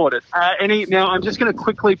CB. teleported. Now, I'm just going to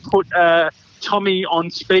quickly put Tommy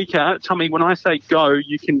on speaker. Tommy, when I say go,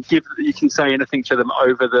 you can say anything to them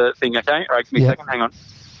over the thing, okay? All right, give me a second. Hang on.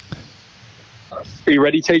 Are you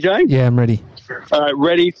ready, TJ? Yeah, I'm ready. All right,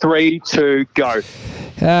 ready, 3, 2, go.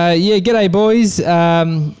 G'day, boys.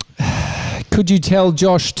 Could you tell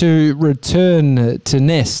Josh to return to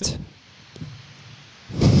Nest?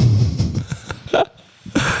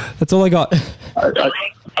 That's all I got.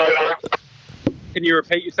 Can you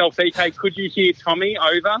repeat yourself, BK? Could you hear Tommy?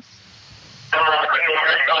 Over.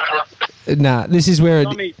 Nah, this is where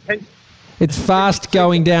Tommy, it's fast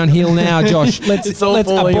going downhill now, Josh. Let's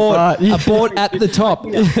abort at the top.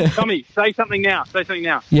 Tommy, say something now.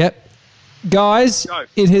 Yep. Guys, Go.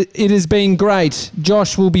 it has been great.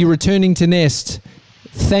 Josh will be returning to Nest.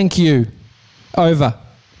 Thank you. Over.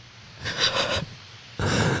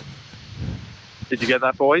 Did you get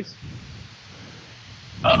that, boys?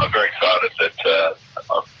 I'm very excited that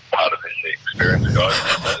I'm part of this experience, guys.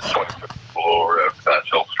 25th floor of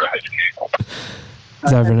Telstra HQ.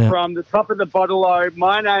 It's over now. From the top of the bottle-o,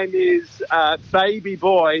 my name is Baby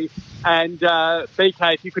Boy, and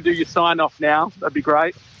BK, if you could do your sign-off now, that'd be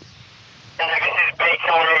great. This is BK,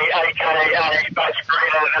 a.k.a. Baby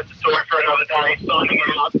Burrito. That's a story for another day. Signing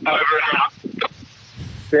out. Over and out.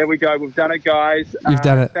 There we go. We've done it, guys. You've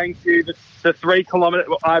done it. Thank you. The 3 kilometre...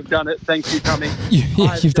 Well, I've done it. Thank you, Tommy.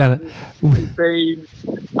 You've done it. It's been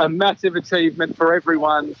a massive achievement for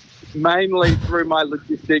everyone, mainly through my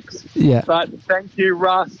logistics. Yeah. But thank you,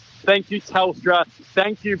 Russ. Thank you, Telstra.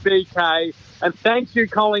 Thank you, BK. And thank you,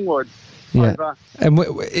 Collingwood. Yeah. Over. And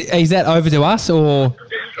is that over to us, or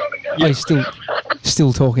are you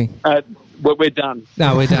still talking? We're done.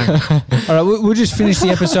 No, we're done. All right, we'll just finish the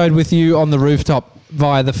episode with you on the rooftop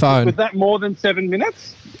via the phone. Was that more than 7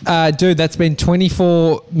 minutes? Dude, that's been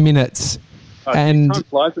 24 minutes. Time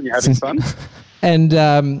flies when you're having fun. And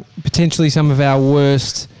potentially some of our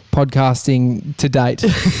worst podcasting to date.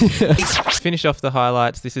 Finish off the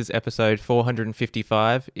highlights. This is episode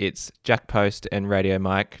 455. It's Jack Post and Radio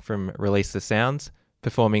Mike from Release the Sounds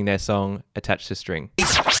performing their song Attached to String.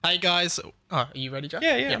 Hey guys. Are you ready, Jack?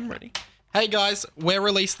 Yeah, I'm ready. Hey guys, we're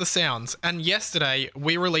Release the Sounds, and yesterday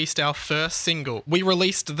we released our first single. We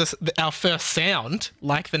released our first sound,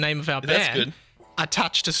 like the name of our band. That's good.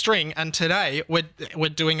 Attached to String, and today we're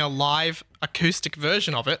doing a live acoustic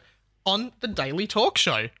version of it on the Daily Talk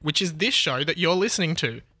Show, which is this show that you're listening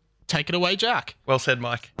to. Take it away, Jack. Well said,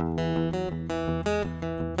 Mike.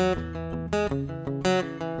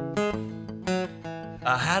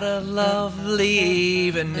 I had a lovely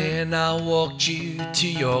evening, I walked you to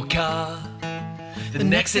your car. The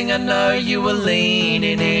next thing I know, you were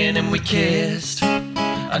leaning in and we kissed.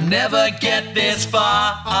 I never get this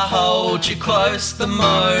far, I hold you close the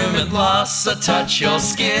moment last I touch your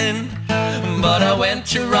skin. But I went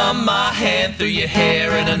to run my hand through your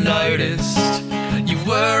hair and I noticed you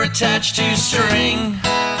were attached to string.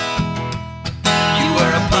 You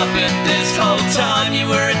were a puppet this whole time, you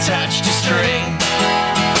were attached to string.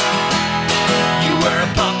 You were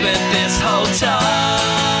a puppet this whole time.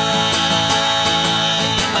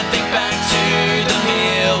 I think back to the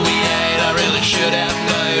meal we ate, I really should have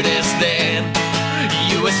noticed then.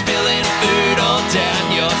 You were spilling food all down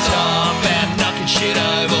your top and knocking shit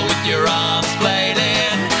over with your arms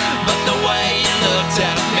flailing. But the way you looked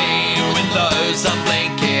at me with those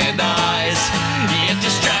unblinking eyes, it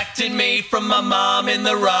distracted me from my mom in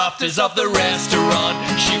the rafters of the restaurant.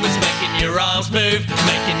 She was making your arms move,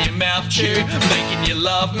 making your mouth chew, making you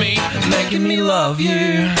love me, making me love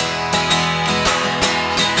you.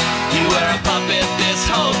 You were a puppet this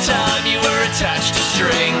whole time, you were attached to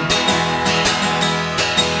string.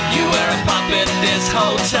 You were a puppet this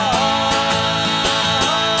whole time.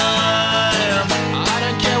 I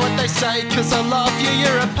don't care what they say, cause I love you.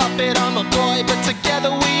 You're a puppet, I'm a boy, but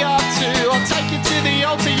together we are two. I'll take you to the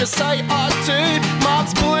altar, you say I do.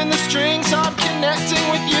 Mom's pulling the strings, I'm connecting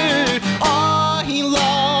with you. I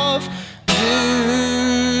love you.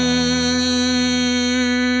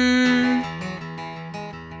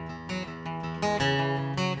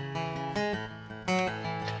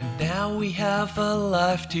 Now we have a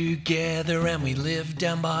life together and we live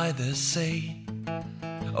down by the sea.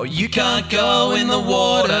 Oh, you can't go in the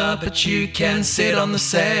water, but you can sit on the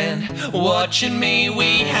sand. Watching me,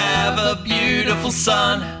 we have a beautiful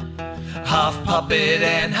son, half puppet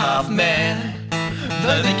and half man.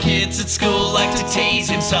 Though the kids at school like to tease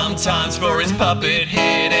him sometimes for his puppet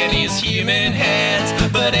head and his human hands,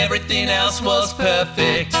 but everything else was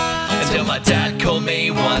perfect until my dad called me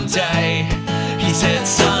one day. He said,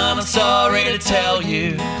 son, I'm sorry to tell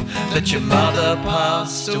you that your mother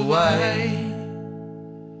passed away.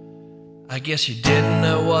 I guess you didn't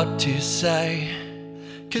know what to say,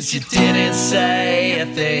 'cause you didn't say a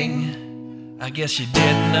thing. I guess you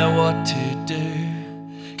didn't know what to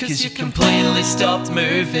do, 'cause you completely stopped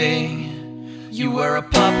moving. You were a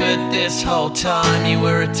puppet this whole time, you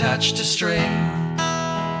were attached to string.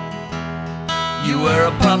 You were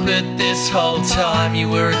a puppet this whole time, you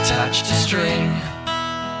were attached to string.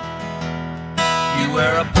 You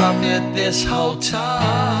were a puppet this whole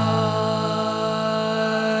time.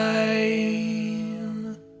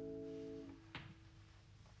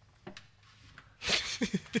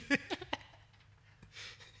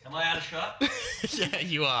 Am I out of shot? Yeah,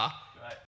 you are.